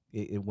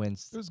it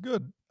wins. It was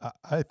good.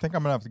 I think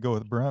I'm gonna have to go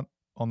with Brent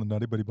on the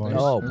Nutty Buddy bars.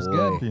 Oh It was boy,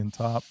 good. Being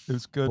top. It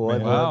was good, boy,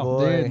 man. Wow.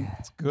 boy. Dude,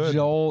 It's good.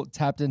 Joel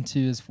tapped into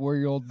his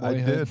 4-year-old I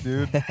boyhood. did,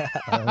 dude.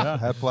 I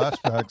had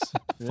flashbacks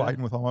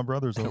fighting with all my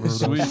brothers over those.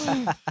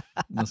 Sweet.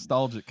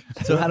 Nostalgic.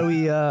 So how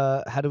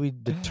do we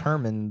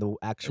determine the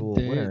actual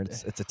winner? Dude.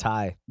 It's a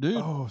tie. Dude.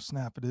 Oh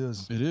snap! It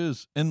is. It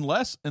is.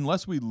 Unless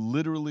we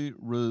literally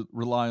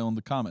rely on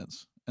the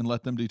comments and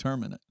let them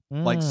determine it.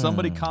 Like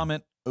somebody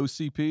comment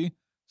OCP,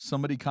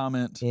 somebody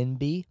comment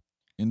NB.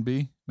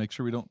 NB. Make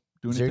sure we don't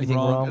do Is there anything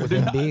anything wrong with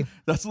NB?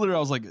 That's literally, I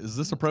was like, is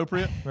this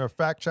appropriate? Our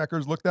fact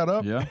checkers look that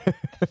up. Yeah.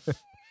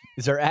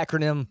 Is our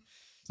acronym Is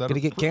that gonna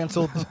get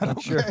canceled?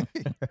 Not sure.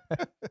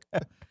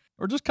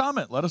 Or just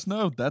comment. Let us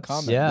know.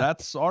 That's Yeah.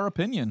 that's our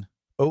opinion.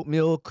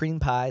 Oatmeal cream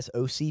pies,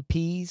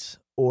 OCPs,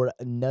 or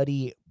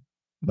Nutty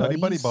Nutty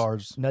Buddy Buddies?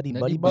 bars. Nutty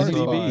Nutty Buddy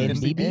bars. Buddy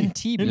NBB.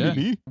 NTB.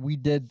 Yeah. We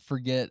did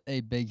forget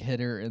a big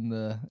hitter in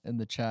the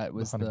chat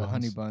was honey the buns.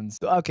 honey buns.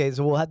 Okay,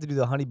 so we'll have to do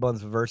the honey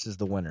buns versus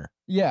the winner.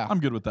 Yeah. I'm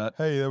good with that.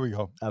 Hey, there we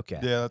go. Okay.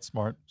 Yeah, that's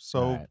smart. So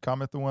All right.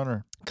 comment the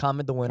winner.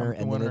 Comment the winner, Comment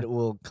the and then winner. it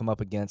will come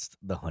up against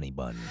the honey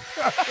bun.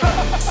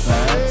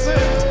 That's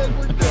it.